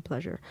viewing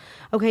pleasure.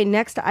 Okay,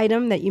 next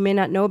item that you may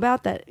not know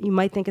about that you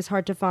might think is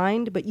hard to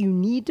find, but you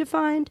need to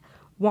find,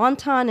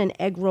 wonton and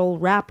egg roll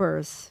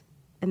wrappers.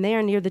 And they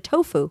are near the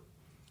tofu.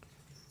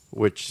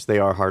 Which they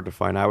are hard to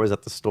find. I was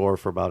at the store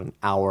for about an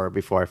hour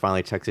before I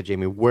finally texted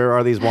Jamie, where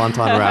are these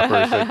wonton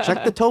wrappers? Like,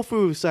 check the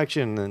tofu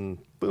section, and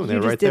boom, You they're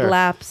just right did there.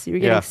 laps. You were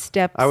getting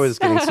steps. I was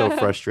getting so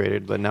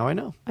frustrated, but now I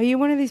know. Are you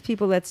one of these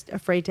people that's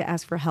afraid to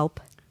ask for help?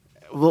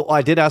 Well,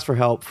 I did ask for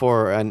help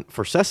for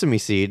sesame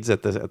seeds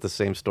at the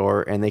same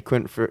store, and they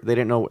couldn't. They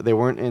didn't know, they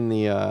weren't in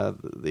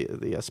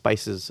the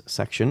spices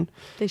section,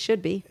 They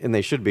should be. and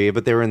they should be,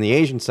 but they were in the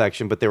Asian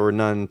section, but there were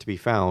none to be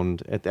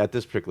found at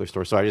this particular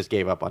store. So I just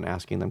gave up on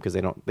asking them because they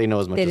know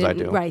as much They as I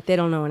didn't, do. right? They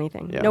don't know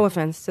anything. Yeah. No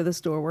offense to the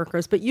store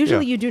workers, but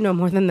usually Yeah. you do know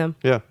more than them.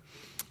 Yeah.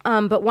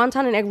 But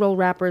wonton and egg roll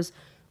wrappers,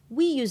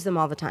 we use them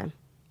all the time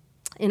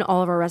in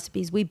all of our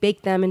recipes. We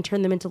bake them and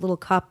turn them into little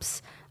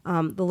cups.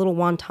 The little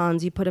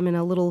wontons, you put them in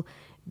a little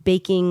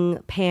baking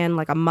pan,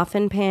 like a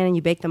muffin pan, and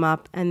you bake them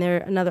up. And they're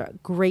another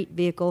great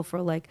vehicle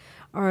for like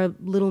our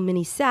little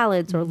mini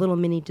salads or little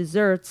mini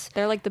desserts.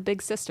 They're like the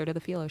big sister to the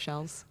phyllo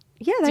shells.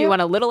 Yeah, Do you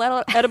want a little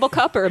edible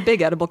cup or a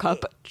big edible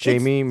cup?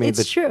 Jamie made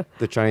it's true.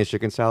 the Chinese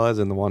chicken salads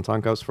and the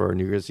wonton cups for our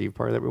New Year's Eve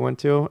party that we went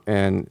to,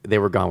 and they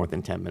were gone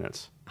within 10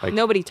 minutes. Like,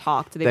 Nobody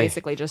talked. They they-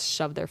 basically just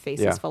shoved their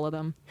faces Yeah. full of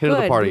them. hit of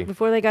the Good. party.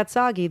 Before they got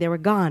soggy, they were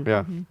gone.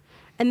 Yeah.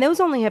 And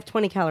those only have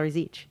 20 calories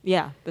each.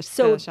 Yeah, the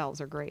So- phyllo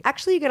shells are great.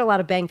 Actually, you get a lot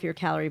of bang for your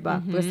calorie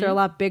buck because they're a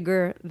lot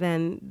bigger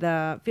than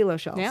the phyllo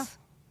shells. Yeah.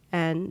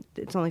 And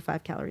it's only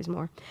 5 calories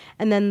more.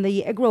 And then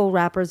the egg roll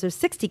wrappers are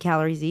 60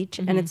 calories each,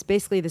 and it's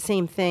basically the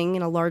same thing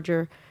in a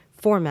larger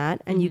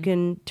format, and you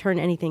can turn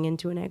anything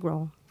into an egg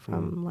roll,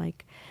 from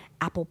like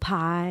apple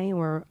pie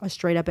or a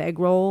straight up egg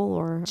roll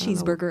or I don't know,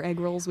 Cheeseburger egg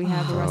rolls we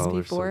have a Oh, recipe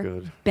they're so for.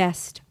 good.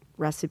 best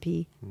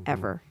recipe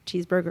ever.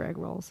 Cheeseburger egg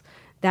rolls.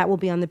 That will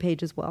be on the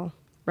page as well,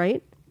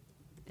 right?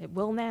 It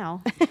will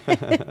now.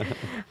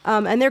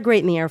 And they're great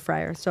in the air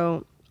fryer.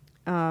 So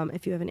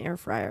if you have an air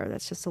fryer,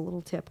 that's just a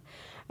little tip.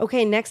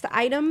 Okay, next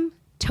item,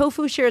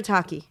 tofu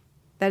shirataki.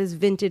 That is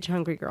vintage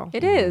Hungry Girl.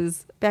 It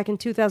is. Back in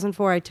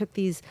 2004, I took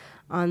these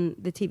on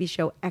the TV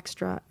show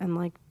Extra and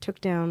like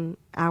took down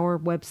our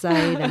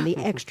website and the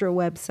Extra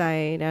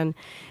website. And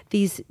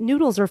these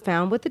noodles are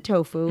found with the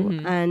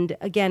tofu. And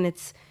again,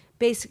 it's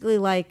basically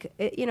like,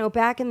 you know,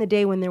 back in the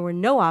day when there were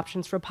no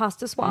options for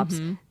pasta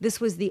swaps, this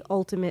was the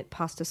ultimate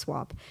pasta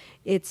swap.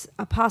 It's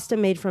a pasta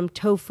made from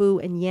tofu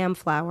and yam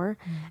flour,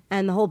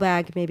 and the whole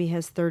bag maybe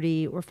has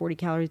 30 or 40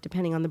 calories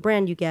depending on the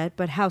brand you get,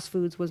 but House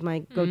Foods was my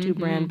go-to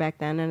brand back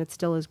then, and it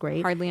still is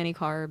great. Hardly any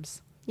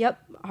carbs. Yep,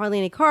 hardly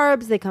any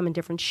carbs. They come in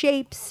different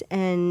shapes,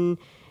 and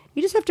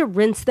you just have to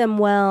rinse them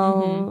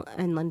well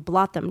and then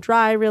blot them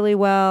dry really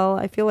well.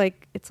 I feel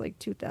like it's like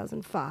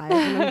 2005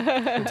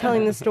 and I'm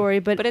telling the story,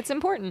 But it's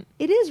important.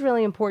 it is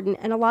really important,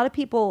 and a lot of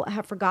people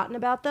have forgotten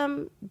about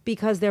them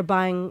because they're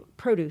buying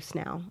produce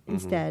now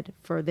instead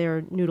for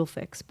their noodle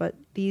fix. But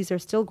these are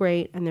still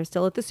great, and they're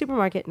still at the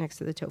supermarket next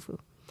to the tofu.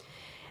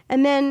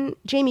 And then,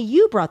 Jamie,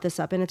 you brought this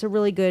up, and it's a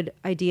really good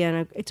idea,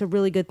 and it's a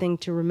really good thing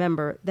to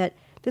remember, that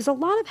there's a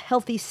lot of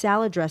healthy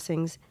salad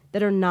dressings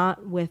that are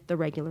not with the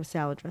regular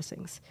salad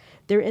dressings.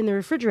 They're in the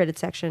refrigerated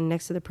section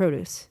next to the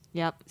produce.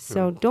 Yep.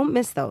 So don't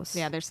miss those.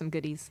 Yeah, there's some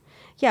goodies.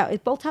 Yeah,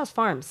 it's Bolthouse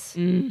Farms.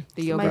 The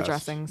yogurt my-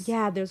 dressings.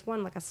 Yeah, there's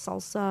one like a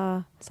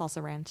salsa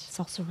Salsa ranch.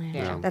 ranch.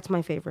 Yeah. That's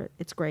my favorite.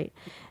 It's great.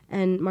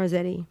 And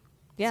Marzetti,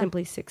 Yeah.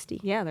 Simply 60.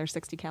 Yeah, there's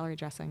 60 calorie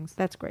dressings.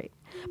 That's great.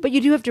 But you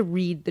do have to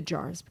read the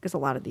jars because a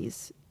lot of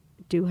these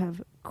do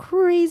have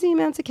crazy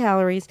amounts of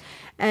calories.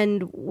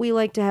 And we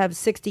like to have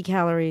 60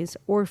 calories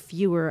or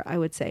fewer, I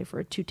would say, for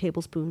a 2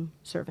 tablespoon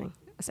serving.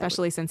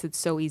 Especially since it's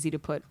so easy to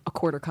put a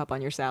quarter cup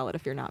on your salad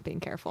if you're not being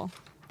careful.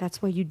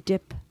 That's why you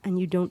dip and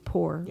you don't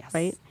pour,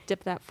 right?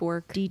 Dip that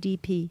fork.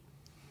 DDP.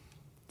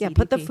 Yeah,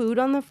 put the DDP. food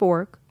on the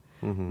fork.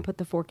 Put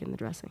the fork in the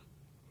dressing.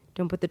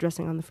 Don't put the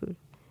dressing on the food.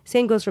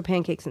 Same goes for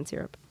pancakes and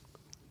syrup.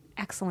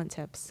 Excellent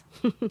tips.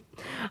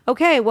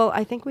 Okay, well,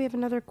 I think we have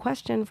another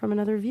question from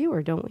another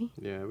viewer, don't we?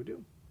 Yeah, we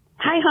do.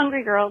 Hi,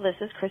 Hungry Girl. This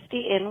is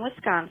Christy in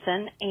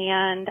Wisconsin,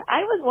 and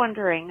I was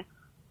wondering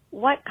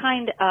what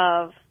kind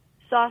of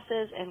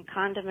sauces and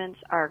condiments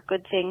are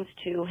good things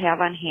to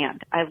have on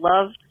hand. I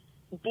love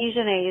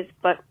Dijonnaise,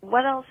 but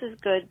what else is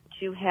good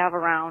to have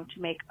around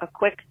to make a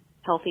quick,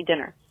 healthy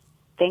dinner?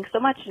 Thanks so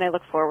much, and I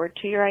look forward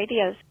to your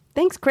ideas.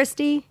 Thanks,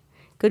 Christy.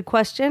 Good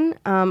question.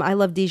 I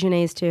love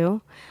Dijonnaise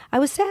too. I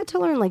was sad to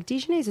learn like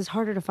Dijonnaise is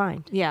harder to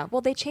find. Yeah, well,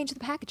 they changed the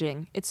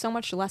packaging. It's so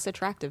much less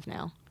attractive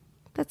now.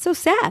 That's so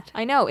sad.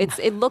 I know.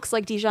 It looks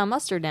like Dijon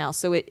mustard now.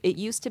 So it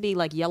used to be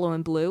like yellow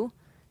and blue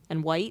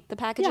and white, the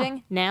packaging.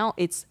 Yeah. Now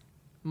it's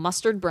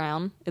mustard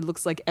brown. It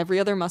looks like every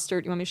other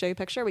mustard. You want me to show you a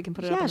picture? We can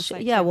put it up on the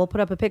site. Yeah, we'll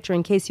put up a picture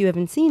in case you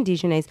haven't seen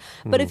Dijonnaise.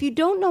 But if you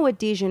don't know what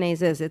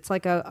Dijonnaise is, it's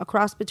like a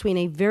cross between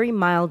a very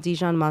mild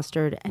Dijon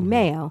mustard and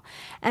mayo.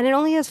 And it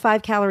only has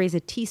 5 calories a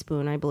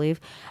teaspoon, I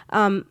believe.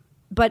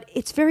 But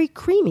it's very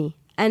creamy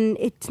and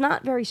it's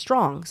not very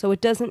strong. So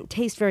it doesn't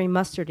taste very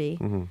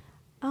mustardy.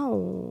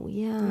 Oh,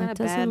 yeah. Isn't that it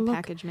a doesn't bad look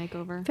package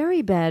makeover?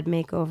 very bad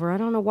makeover. I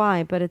don't know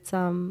why, but it's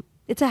a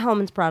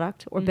Hellman's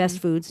product or Best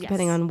Foods,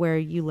 depending Yes. on where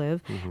you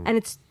live. And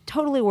it's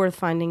totally worth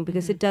finding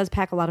because it does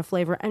pack a lot of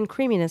flavor and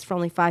creaminess for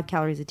only 5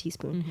 calories a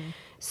teaspoon.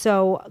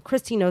 So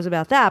Christy knows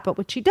about that, but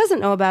what she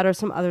doesn't know about are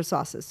some other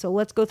sauces. So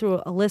let's go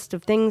through a list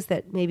of things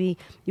that maybe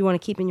you want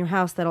to keep in your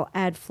house that'll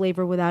add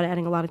flavor without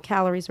adding a lot of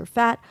calories or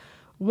fat.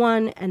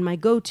 One, and my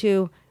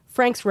go-to,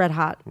 Frank's Red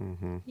Hot.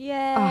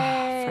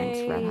 Yay!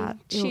 Frank's Red Hot.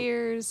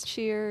 Cheers,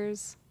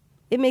 cheers.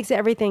 It makes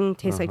everything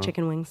taste like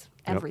chicken wings.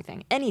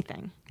 Everything.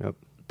 Anything. Yep.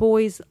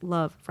 Boys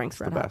love Frank's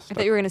Red The Hot. best. I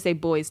thought you were going to say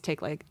boys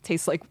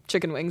taste like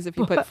chicken wings if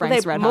you put But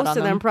Frank's they- Red Hot most on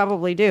of them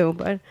probably do,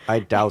 but I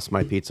douse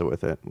my pizza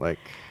with it. Like,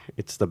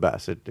 it's the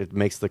best. It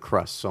makes the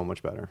crust so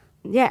much better.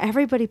 yeah,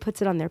 everybody puts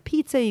it on their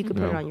pizza. You could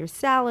put it Yeah. on your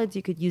salads.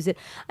 You could use it.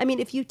 I mean,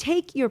 if you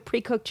take your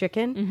pre-cooked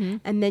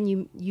chicken and then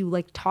you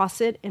like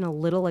toss it in a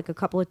little, like a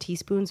couple of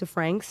teaspoons of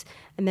Frank's,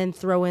 and then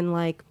throw in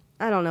like,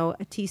 I don't know,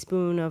 a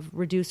teaspoon of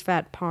reduced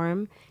fat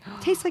parm,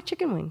 it tastes like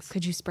chicken wings.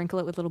 Could you sprinkle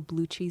it with little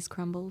blue cheese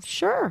crumbles?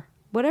 Sure,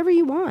 whatever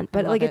you want,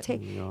 but love like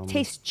it.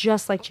 tastes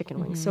just like chicken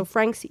wings. So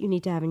Frank's you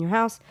need to have in your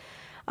house.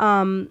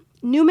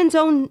 Newman's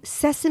Own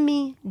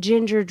sesame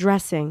ginger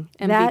dressing.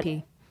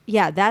 MVP.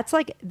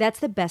 That's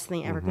the best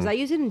thing ever because I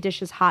use it in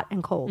dishes hot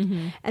and cold,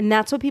 and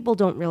that's what people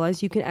don't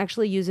realize. You can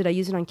actually use it. I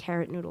use it on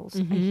carrot noodles.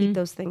 I heat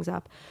those things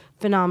up.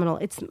 Phenomenal.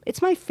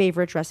 It's my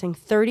favorite dressing.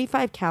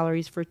 35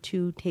 calories for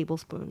 2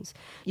 tablespoons.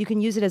 You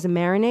can use it as a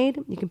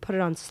marinade. You can put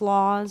it on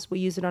slaws. We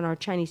use it on our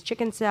Chinese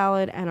chicken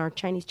salad and our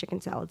Chinese chicken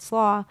salad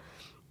slaw.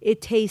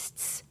 It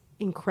tastes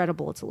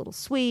incredible. It's a little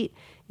sweet.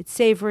 It's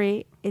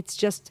savory. It's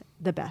just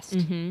the best.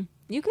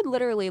 You could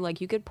literally, like,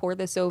 you could pour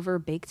this over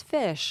baked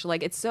fish.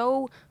 Like, it's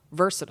so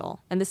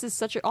versatile. And this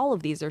is all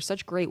of these are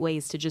such great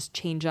ways to just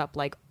change up,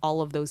 like,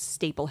 all of those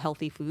staple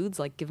healthy foods,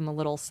 like, give them a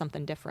little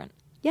something different.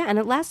 Yeah, and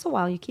it lasts a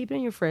while. You keep it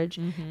in your fridge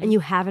and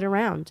you have it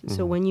around.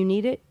 So when you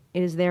need it,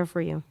 it is there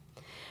for you.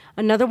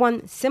 Another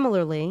one,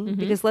 similarly,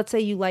 because let's say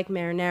you like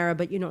marinara,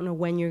 but you don't know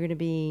when you're going to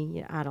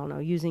be, I don't know,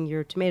 using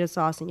your tomato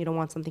sauce and you don't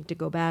want something to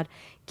go bad.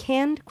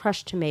 Canned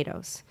crushed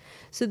tomatoes.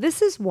 So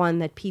this is one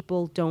that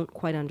people don't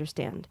quite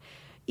understand.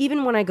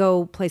 Even when I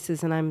go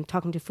places and I'm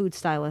talking to food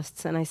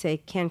stylists and I say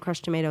canned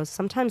crushed tomatoes,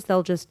 sometimes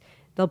they'll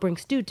bring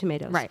stewed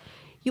tomatoes. Right.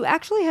 You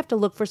actually have to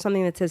look for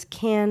something that says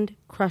canned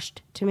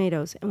crushed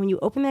tomatoes. And when you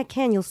open that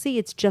can, you'll see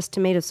it's just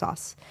tomato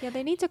sauce. Yeah,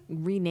 they need to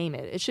rename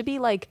it. It should be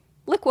like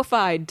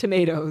liquefied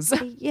tomatoes.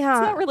 Yeah.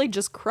 It's not really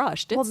just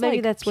crushed. It's Well, maybe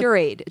like that's what-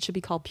 pureed. It should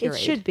be called pureed. It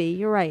should be.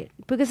 You're right.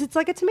 Because it's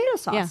like a tomato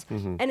sauce. Yeah.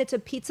 And it's a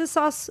pizza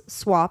sauce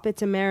swap.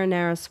 It's a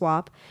marinara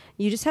swap.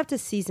 You just have to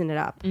season it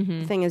up.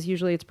 The thing is,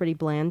 usually it's pretty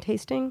bland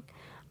tasting.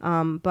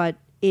 But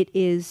it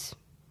is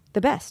the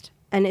best.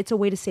 And it's a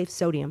way to save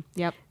sodium.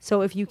 Yep.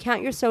 So if you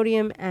count your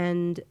sodium,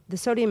 and the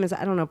sodium is,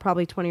 I don't know,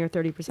 probably 20 or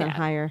 30% Yeah.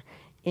 higher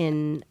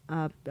in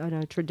a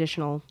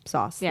traditional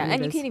sauce. Yeah, than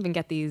and it you is. can't even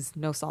get these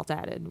no salt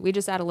added. We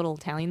just add a little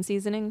Italian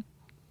seasoning.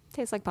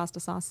 Tastes like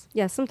pasta sauce.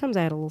 Yeah, sometimes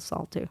I add a little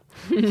salt too.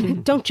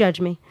 Don't judge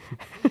me.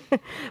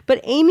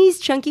 But Amy's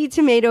Chunky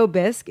Tomato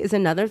Bisque is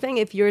another thing.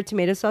 If you're a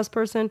tomato sauce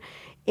person,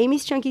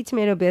 Amy's Chunky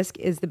Tomato Bisque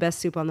is the best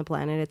soup on the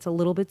planet. It's a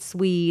little bit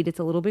sweet. It's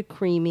a little bit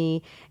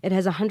creamy. It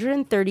has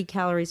 130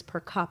 calories per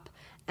cup.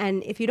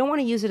 And if you don't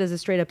want to use it as a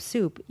straight up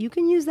soup, you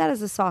can use that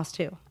as a sauce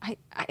too.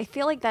 I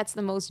feel like that's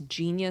the most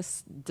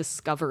genius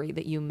discovery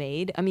that you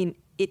made. I mean,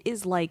 it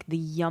is like the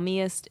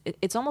yummiest.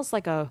 It's almost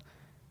like a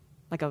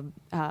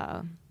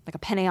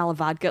penne alla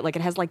vodka. Like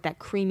it has like that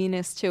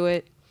creaminess to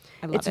it.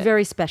 I love It's it.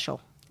 very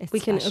special. It's We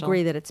can special.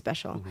 agree that it's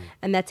special.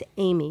 And that's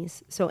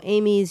Amy's. So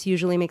Amy's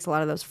usually makes a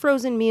lot of those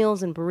frozen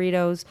meals and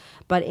burritos,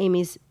 but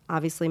Amy's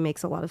obviously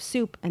makes a lot of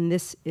soup, and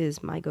this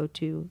is my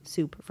go-to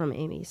soup from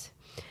Amy's.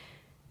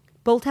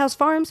 Bolthouse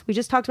Farms, we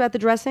just talked about the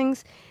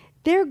dressings.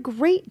 They're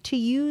great to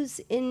use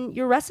in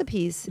your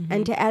recipes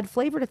and to add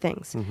flavor to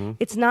things.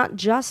 It's not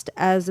just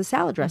as a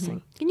salad dressing.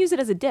 You can use it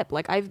as a dip.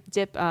 Like I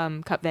dip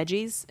cut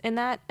veggies in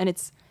that, and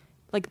it's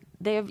like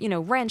they have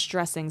ranch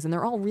dressings, and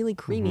they're all really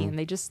creamy, and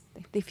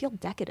they feel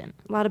decadent.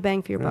 A lot of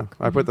bang for your Yeah. buck.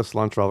 I put the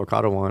cilantro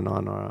avocado one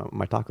on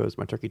my tacos,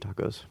 my turkey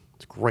tacos.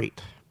 It's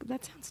great.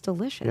 That sounds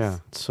delicious. Yeah,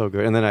 it's so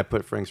good. And then I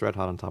put Frank's Red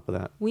Hot on top of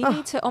that. We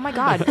need to. Oh my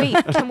God! Wait,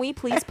 can we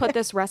please put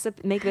this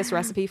recipe? Make this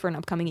recipe for an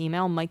upcoming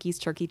email. Mikey's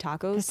Turkey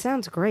That Tacos.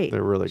 sounds great.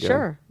 They're really good.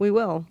 Sure, we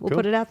will. We'll Cool.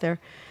 put it out there.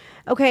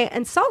 Okay,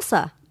 and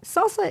salsa.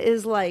 Salsa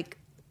is like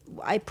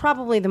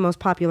probably the most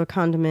popular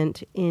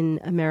condiment in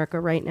America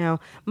right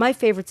now. My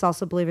favorite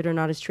salsa, believe it or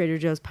not, is Trader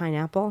Joe's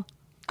pineapple.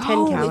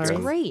 10 calories. it's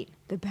great.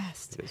 The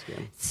best. It's good.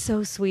 It's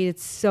so sweet.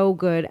 It's so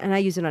good. And I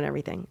use it on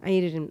everything. I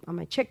eat it on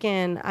my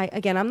chicken.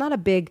 I'm not a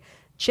big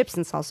chips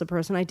and salsa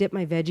person. I dip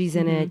my veggies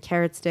in it,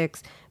 carrot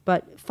sticks.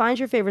 But find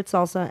your favorite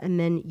salsa and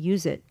then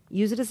use it.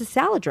 Use it as a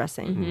salad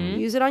dressing.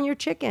 Use it on your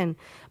chicken.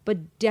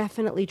 But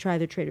definitely try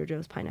the Trader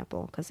Joe's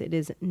pineapple because it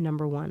is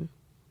number one.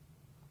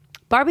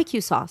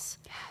 Barbecue sauce.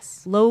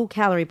 Yes. Low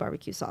calorie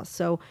barbecue sauce.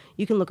 So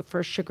you can look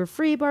for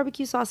sugar-free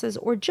barbecue sauces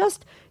or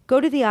just go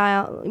to the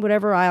aisle,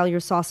 whatever aisle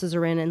your sauces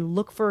are in, and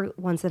look for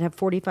ones that have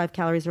 45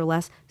 calories or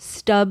less.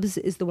 Stubbs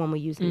is the one we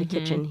use in the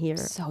kitchen here.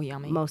 So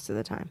yummy. Most of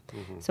the time.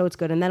 So it's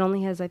good. And that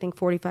only has, I think,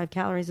 45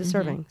 calories a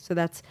serving. So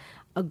that's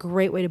a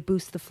great way to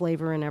boost the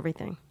flavor and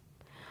everything.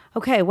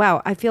 Okay,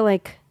 wow. I feel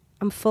like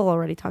I'm full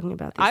already talking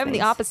about these I'm the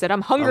things. opposite.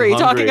 I'm hungry, I'm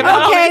talking hungry.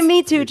 about all Okay, these-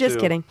 me too. Me Just too.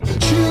 kidding.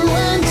 True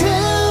and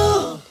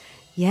tell.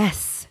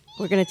 Yes,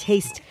 we're going to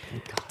taste.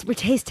 We're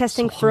taste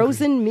testing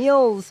frozen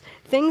meals,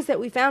 things that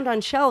we found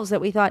on shelves that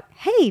we thought,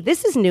 hey,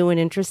 this is new and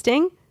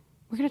interesting.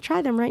 We're going to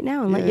try them right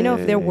now and let you know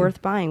if they're Yay.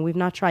 worth buying. We've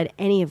not tried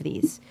any of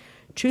these.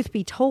 Truth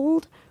be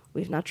told,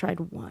 we've not tried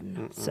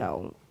one.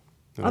 So,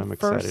 And up I'm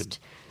first, excited.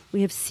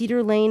 we have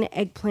Cedar Lane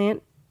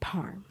eggplant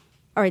parm.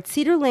 All right,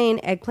 Cedar Lane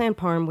eggplant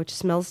parm, which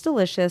smells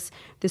delicious.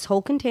 This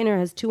whole container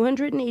has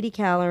 280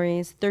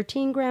 calories,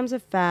 13 grams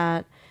of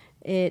fat.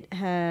 It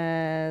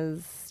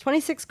has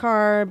 26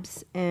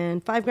 carbs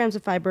and 5 grams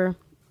of fiber.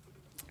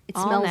 It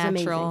all smells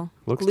natural, amazing.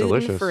 Looks gluten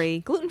delicious. free.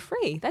 Gluten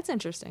free. That's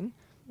interesting.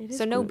 It is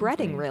So no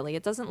gluten-free. breading, really.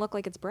 It doesn't look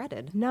like it's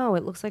breaded. No,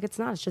 it looks like it's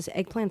not. It's just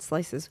eggplant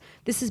slices.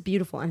 This is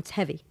beautiful and it's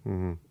heavy.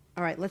 All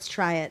right, let's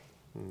try it.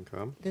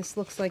 Okay. This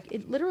looks like,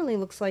 it literally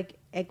looks like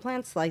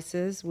eggplant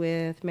slices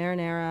with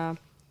marinara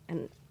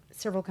and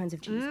several kinds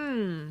of cheese.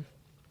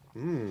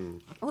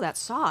 Oh, that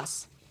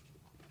sauce.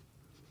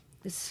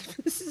 This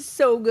is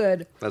so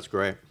good. That's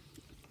great.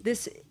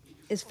 This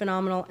is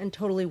phenomenal and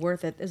totally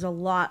worth it. There's a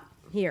lot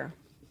here.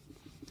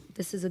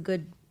 This is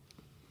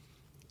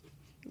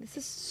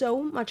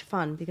so much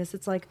fun because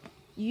it's like,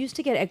 you used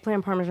to get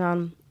eggplant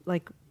parmesan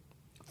like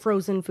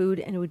frozen food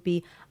and it would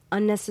be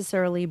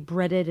unnecessarily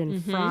breaded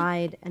and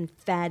fried and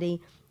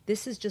fatty.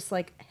 This is just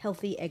like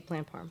healthy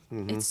eggplant parm.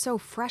 It's so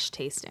fresh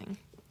tasting.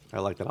 I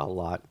like that a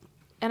lot.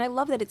 And I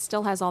love that it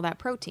still has all that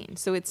protein.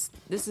 So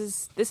this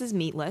is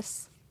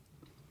meatless.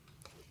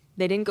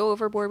 They didn't go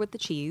overboard with the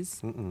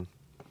cheese.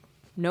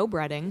 No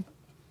breading.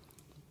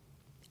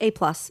 A+.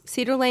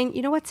 Cedar Lane,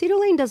 you know what? Cedar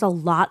Lane does a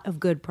lot of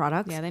good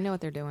products. Yeah, they know what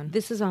they're doing.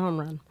 This is a home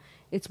run.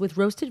 It's with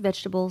roasted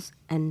vegetables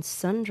and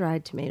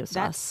sun-dried tomato sauce.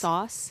 That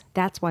sauce.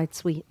 That's why it's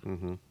sweet.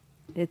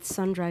 It's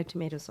sun-dried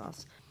tomato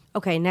sauce.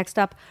 Okay, next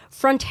up,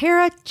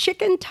 Frontera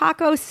Chicken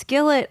Taco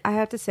Skillet. I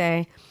have to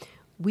say,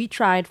 we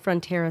tried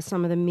Frontera,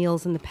 some of the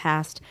meals in the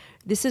past.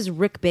 This is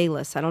Rick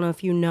Bayless. I don't know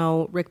if you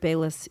know Rick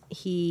Bayless.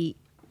 He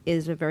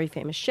is a very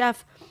famous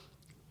chef.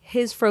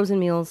 His frozen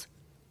meals,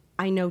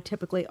 I know,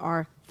 typically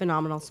are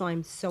phenomenal, so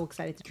I'm so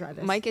excited to try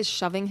this. Mike is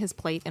shoving his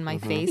plate in my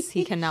face.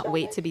 He cannot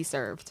wait to be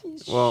served.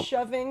 Well,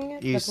 shoving.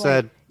 You the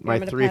said plate. my I'm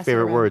gonna 3 pass it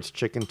favorite around. words: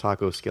 chicken,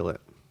 taco,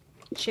 skillet.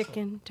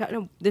 Chicken.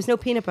 No, there's no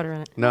peanut butter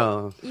in it.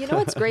 No. You know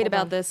what's great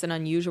about this and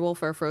unusual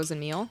for a frozen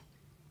meal?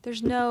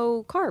 There's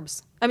no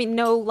carbs. I mean,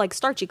 no like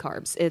starchy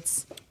carbs.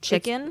 It's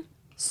chicken,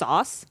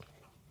 sauce,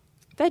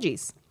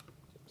 veggies.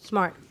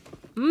 Smart.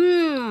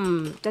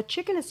 Mmm. That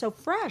chicken is so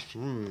fresh.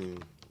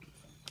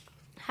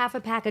 Half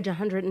a package,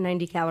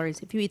 190 calories.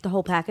 If you eat the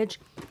whole package,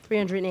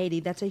 380.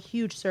 That's a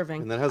huge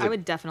serving. And that has I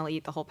would definitely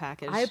eat the whole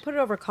package. I put it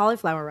over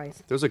cauliflower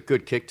rice. there's a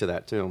good kick to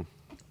that too.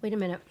 Wait a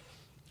minute.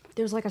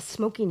 There's like a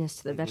smokiness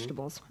to the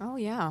vegetables. Oh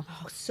yeah.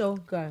 Oh, so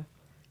good.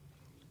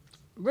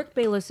 Rick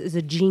Bayless is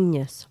a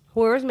genius.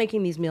 Whoever's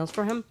making these meals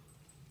for him,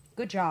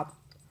 good job.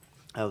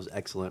 That was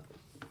excellent.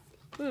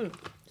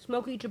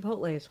 Smoky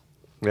chipotles.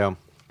 Yeah.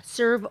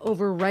 Serve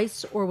over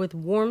rice or with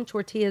warm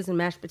tortillas and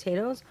mashed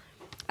potatoes.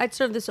 I'd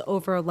serve this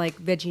over like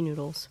veggie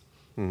noodles.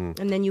 And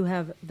then you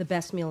have the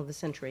best meal of the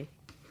century.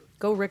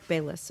 Go Rick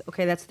Bayless.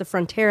 Okay, that's the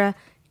Frontera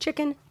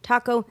Chicken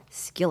Taco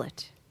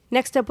Skillet.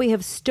 Next up, we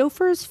have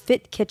Stouffer's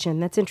Fit Kitchen.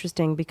 That's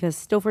interesting because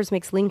Stouffer's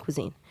makes lean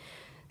cuisine.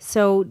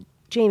 So,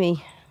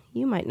 Jamie,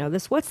 you might know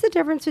this. What's the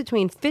difference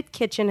between Fit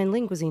Kitchen and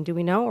lean cuisine? Do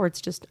we know? Or it's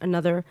just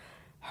another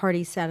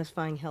hearty,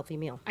 satisfying, healthy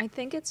meal? I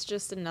think it's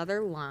just another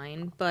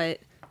line,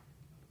 but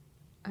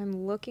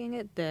I'm looking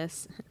at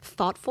this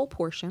thoughtful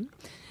portion.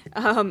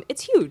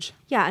 It's huge.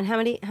 Yeah, and how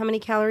many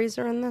calories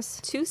are in this?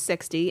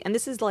 260, and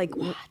this is like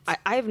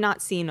I have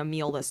not seen a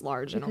meal this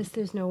large. Because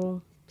there's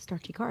no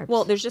starchy carbs.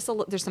 Well, there's just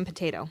there's some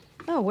potato,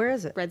 oh, where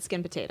is it? red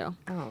skin potato.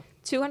 Oh.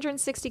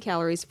 260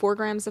 calories, 4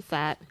 grams of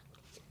fat,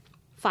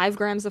 5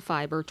 grams of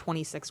fiber,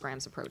 26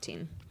 grams of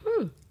protein.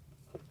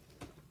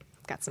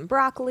 Got some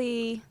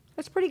broccoli.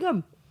 That's pretty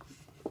good.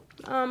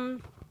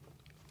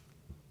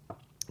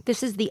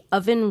 This is the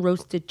oven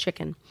roasted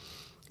chicken,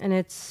 and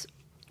it's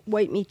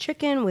white meat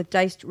chicken with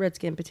diced red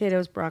skin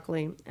potatoes,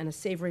 broccoli, and a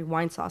savory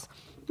wine sauce.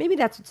 Maybe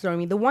that's what's throwing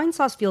me. The wine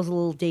sauce feels a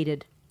little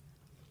dated.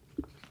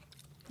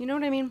 You know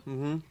what I mean?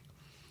 Mm-hmm.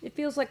 It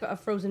feels like a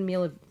frozen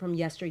meal from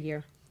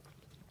yesteryear.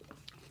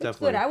 It's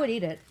Definitely. good. I would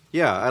eat it.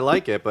 Yeah, I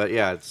like it, but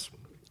yeah, it's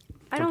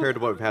I don't- compared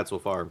to what we've had so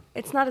far.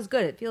 It's not as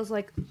good. It feels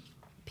like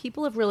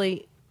people have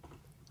really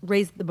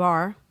raised the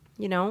bar,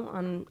 you know,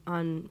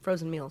 on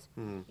frozen meals.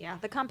 Yeah,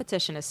 the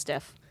competition is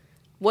stiff.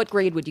 What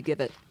grade would you give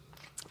it?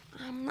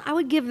 I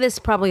would give this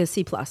probably a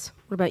C+. What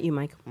about you,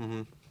 Mike?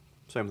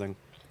 Same thing.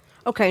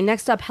 Okay,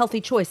 next up, Healthy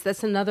Choice.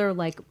 That's another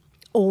like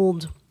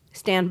old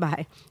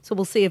standby. So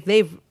we'll see if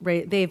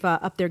they've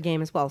upped their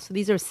game as well. So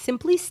these are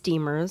simply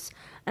steamers,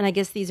 and I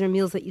guess these are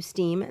meals that you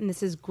steam. And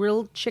this is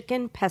grilled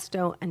chicken,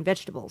 pesto, and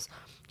vegetables.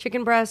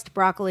 Chicken breast,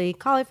 broccoli,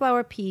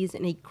 cauliflower, peas,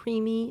 and a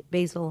creamy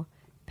basil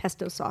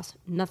pesto sauce.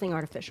 Nothing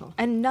artificial.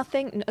 And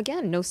nothing,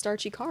 again, no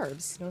starchy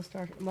carbs. No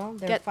starch. Well,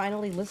 they're Get-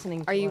 finally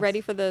listening. Are to you us.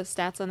 ready for the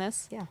stats on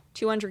this? Yeah.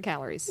 200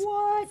 calories.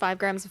 What? 5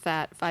 grams of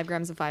fat, 5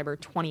 grams of fiber,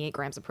 28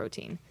 grams of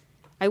protein.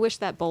 I wish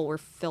that bowl were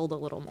filled a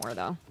little more,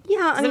 though. Yeah,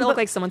 I Doesn't mean, it look but-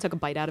 like someone took a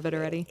bite out of it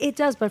already? It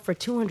does, but for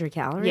 200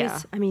 calories, Yeah.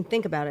 I mean,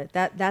 think about it.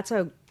 That's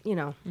a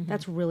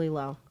that's really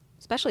low.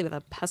 Especially with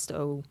a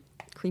pesto,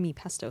 creamy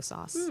pesto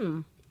sauce.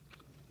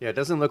 Yeah, it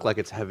doesn't look like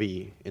it's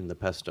heavy in the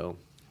pesto.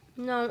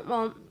 No,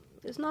 well,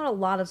 there's not a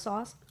lot of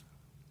sauce.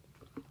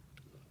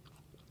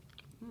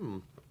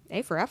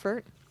 A for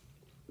effort.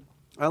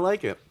 I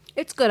like it.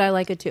 It's good. I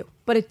like it too.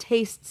 But it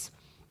tastes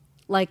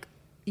like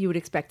you would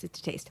expect it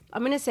to taste.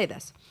 I'm going to say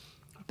this.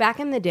 Back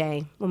in the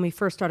day, when we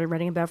first started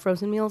writing about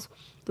frozen meals,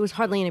 there was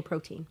hardly any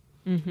protein.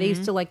 They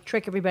used to like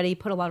trick everybody,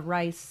 put a lot of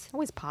rice,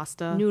 Always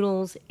pasta.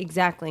 noodles,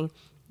 exactly.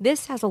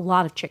 This has a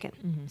lot of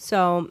chicken.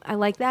 So I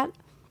like that.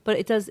 But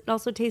it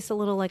also tastes a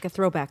little like a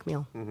throwback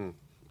meal.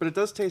 But it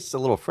does taste a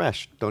little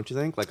fresh, don't you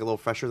think? Like a little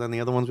fresher than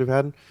the other ones we've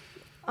had?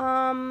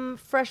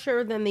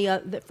 Fresher than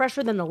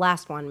the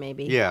last one,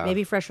 maybe. Yeah.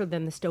 Maybe fresher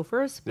than the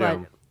Stouffer's, but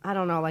Yeah. I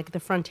don't know. Like the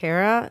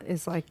Frontera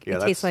is like Yeah,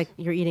 it tastes that's- like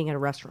you're eating at a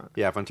restaurant.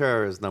 Yeah,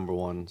 Frontera is number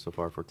 1 so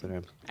far for today.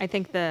 I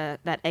think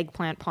that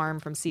eggplant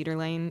parm from Cedar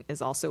Lane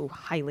is also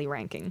highly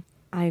ranking.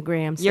 I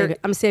agree. I'm You're-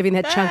 saving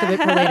that chunk of it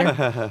for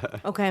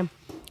later. Okay.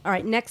 All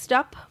right. Next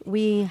up,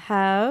 we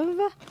have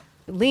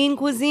Lean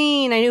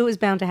Cuisine. I knew it was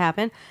bound to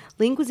happen.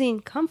 Lean Cuisine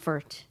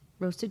Comfort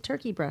roasted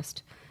turkey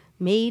breast.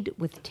 made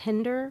with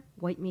tender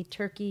white meat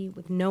turkey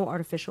with no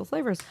artificial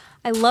flavors.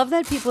 I love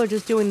that people are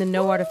just doing the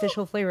no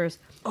artificial flavors.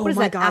 Oh What is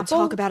my that, God, apple?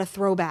 talk about a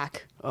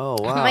throwback.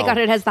 Oh wow! Oh my God,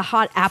 it has the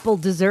hot apple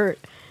dessert.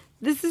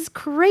 This is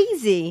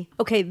crazy.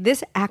 Okay,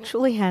 this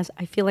actually has,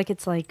 I feel like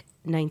it's like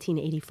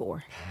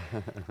 1984.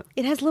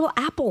 It has little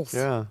apples.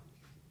 Yeah,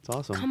 it's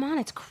awesome. Come on,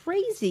 it's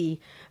crazy.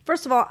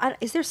 First of all,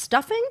 is there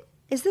stuffing?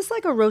 Is this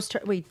like a roast?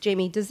 Wait,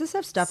 Jamie, does this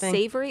have stuffing?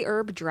 Savory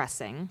herb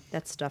dressing.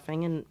 That's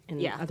stuffing in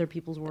Yeah. other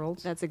people's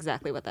worlds. That's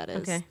exactly what that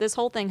is. Okay. This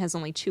whole thing has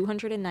only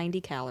 290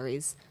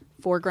 calories,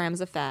 4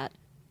 grams of fat,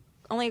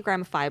 only a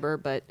gram of fiber,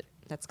 but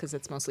that's because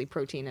it's mostly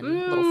protein and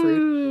little fruit.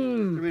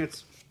 I mean,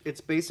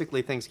 it's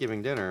basically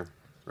Thanksgiving dinner,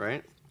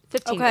 right?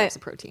 15 grams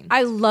of protein.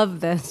 I love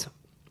this.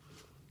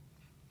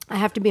 I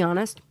have to be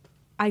honest.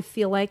 I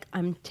feel like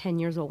I'm 10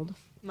 years old.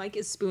 Mike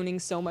is spooning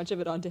so much of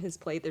it onto his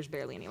plate, there's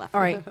barely any left.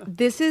 All right,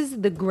 this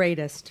is the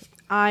greatest.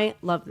 I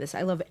love this.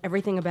 I love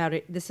everything about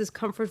it. This is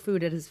comfort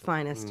food at its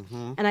finest.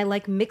 And I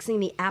like mixing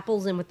the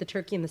apples in with the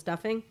turkey and the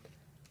stuffing.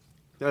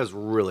 That is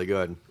really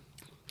good.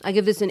 I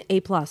give this an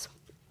A+.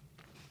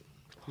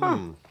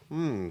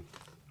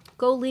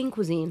 Go Lean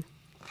Cuisine.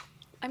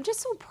 I'm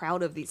just so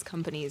proud of these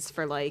companies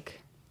for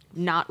like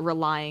not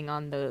relying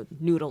on the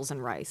noodles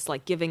and rice,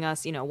 like giving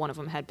us, one of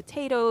them had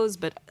potatoes,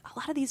 but a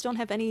lot of these don't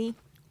have any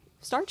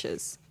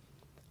starches.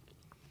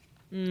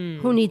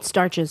 Who needs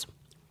starches?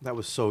 That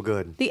was so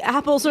good. The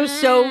apples are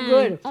so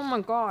good. Oh my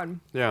God.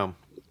 Yeah.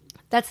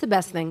 That's the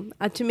best thing.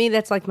 To me,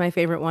 that's like my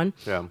favorite one.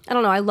 Yeah. I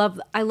don't know. I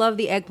love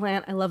the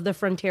eggplant. I love the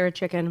Frontera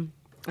chicken.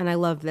 And I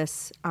love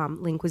this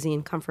Lean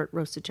Cuisine Comfort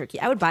Roasted Turkey.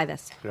 I would buy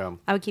this. Yeah.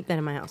 I would keep that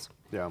in my house.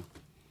 Yeah.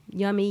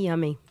 Yummy,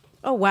 yummy.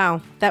 Oh,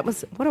 wow.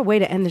 What a way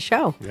to end the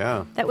show.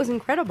 Yeah. That was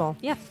incredible.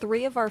 Yeah,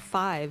 3 of our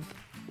 5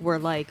 were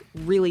like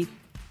really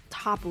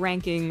top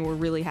ranking, we're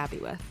really happy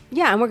with.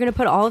 Yeah, and we're going to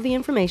put all of the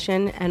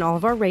information and all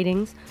of our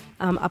ratings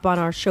up on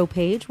our show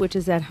page, which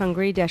is at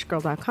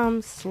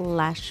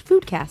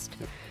hungry-girl.com/foodcast.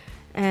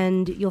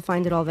 And you'll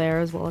find it all there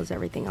as well as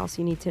everything else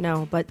you need to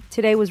know. But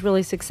today was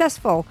really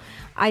successful.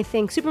 I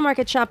think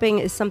supermarket shopping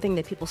is something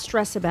that people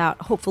stress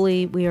about.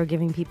 Hopefully, we are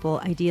giving people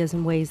ideas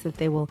and ways that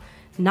they will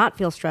not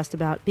feel stressed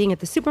about being at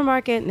the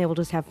supermarket, and they will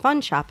just have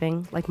fun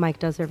shopping like Mike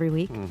does every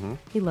week.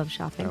 He loves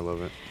shopping. I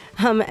love it.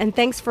 And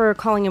thanks for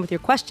calling in with your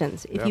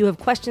questions. If Yep. you have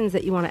questions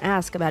that you want to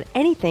ask about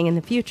anything in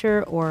the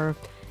future or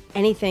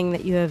anything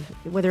that you have,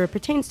 whether it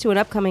pertains to an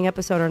upcoming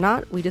episode or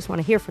not, we just want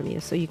to hear from you.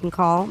 So you can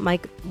call.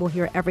 Mike will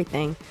hear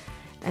everything.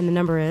 And the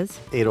number is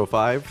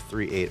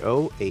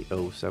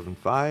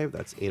 805-380-8075.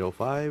 That's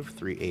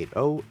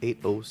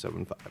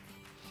 805-380-8075.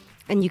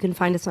 And you can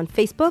find us on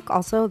Facebook,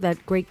 also,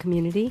 that great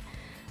community,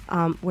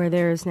 where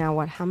there's now,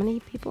 how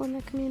many people in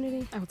that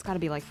community? Oh, it's got to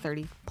be like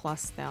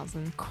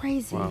 30,000+.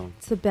 Crazy. Wow.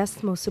 It's the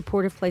best, most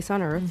supportive place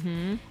on earth.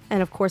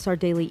 And, of course, our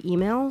daily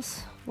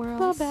emails. Where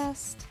else? The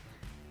best.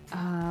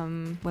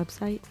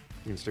 Website.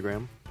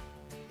 Instagram.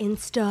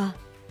 Insta.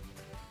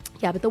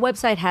 Yeah, but the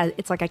website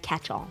it's like a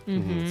catch-all.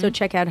 So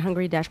check out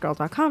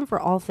hungry-girl.com for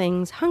all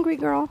things Hungry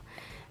Girl.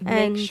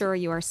 And Make sure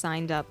you are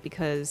signed up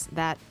because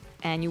that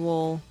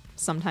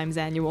sometimes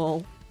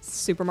annual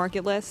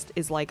supermarket list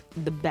is like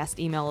the best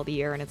email of the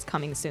year and it's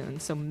coming soon.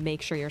 So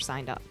make sure you're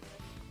signed up.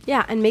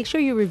 Yeah, and make sure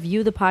you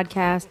review the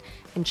podcast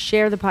and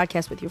share the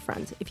podcast with your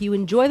friends. If you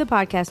enjoy the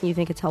podcast and you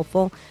think it's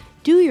helpful,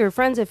 do your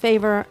friends a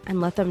favor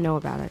and let them know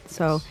about it.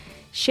 So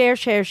share.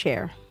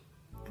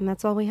 And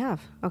that's all we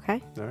have,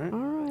 okay? All right. All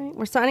right.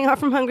 We're signing off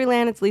from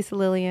Hungryland. It's Lisa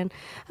Lillian,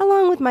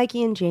 along with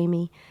Mikey and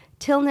Jamie.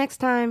 Till next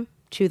time,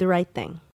 chew the right thing.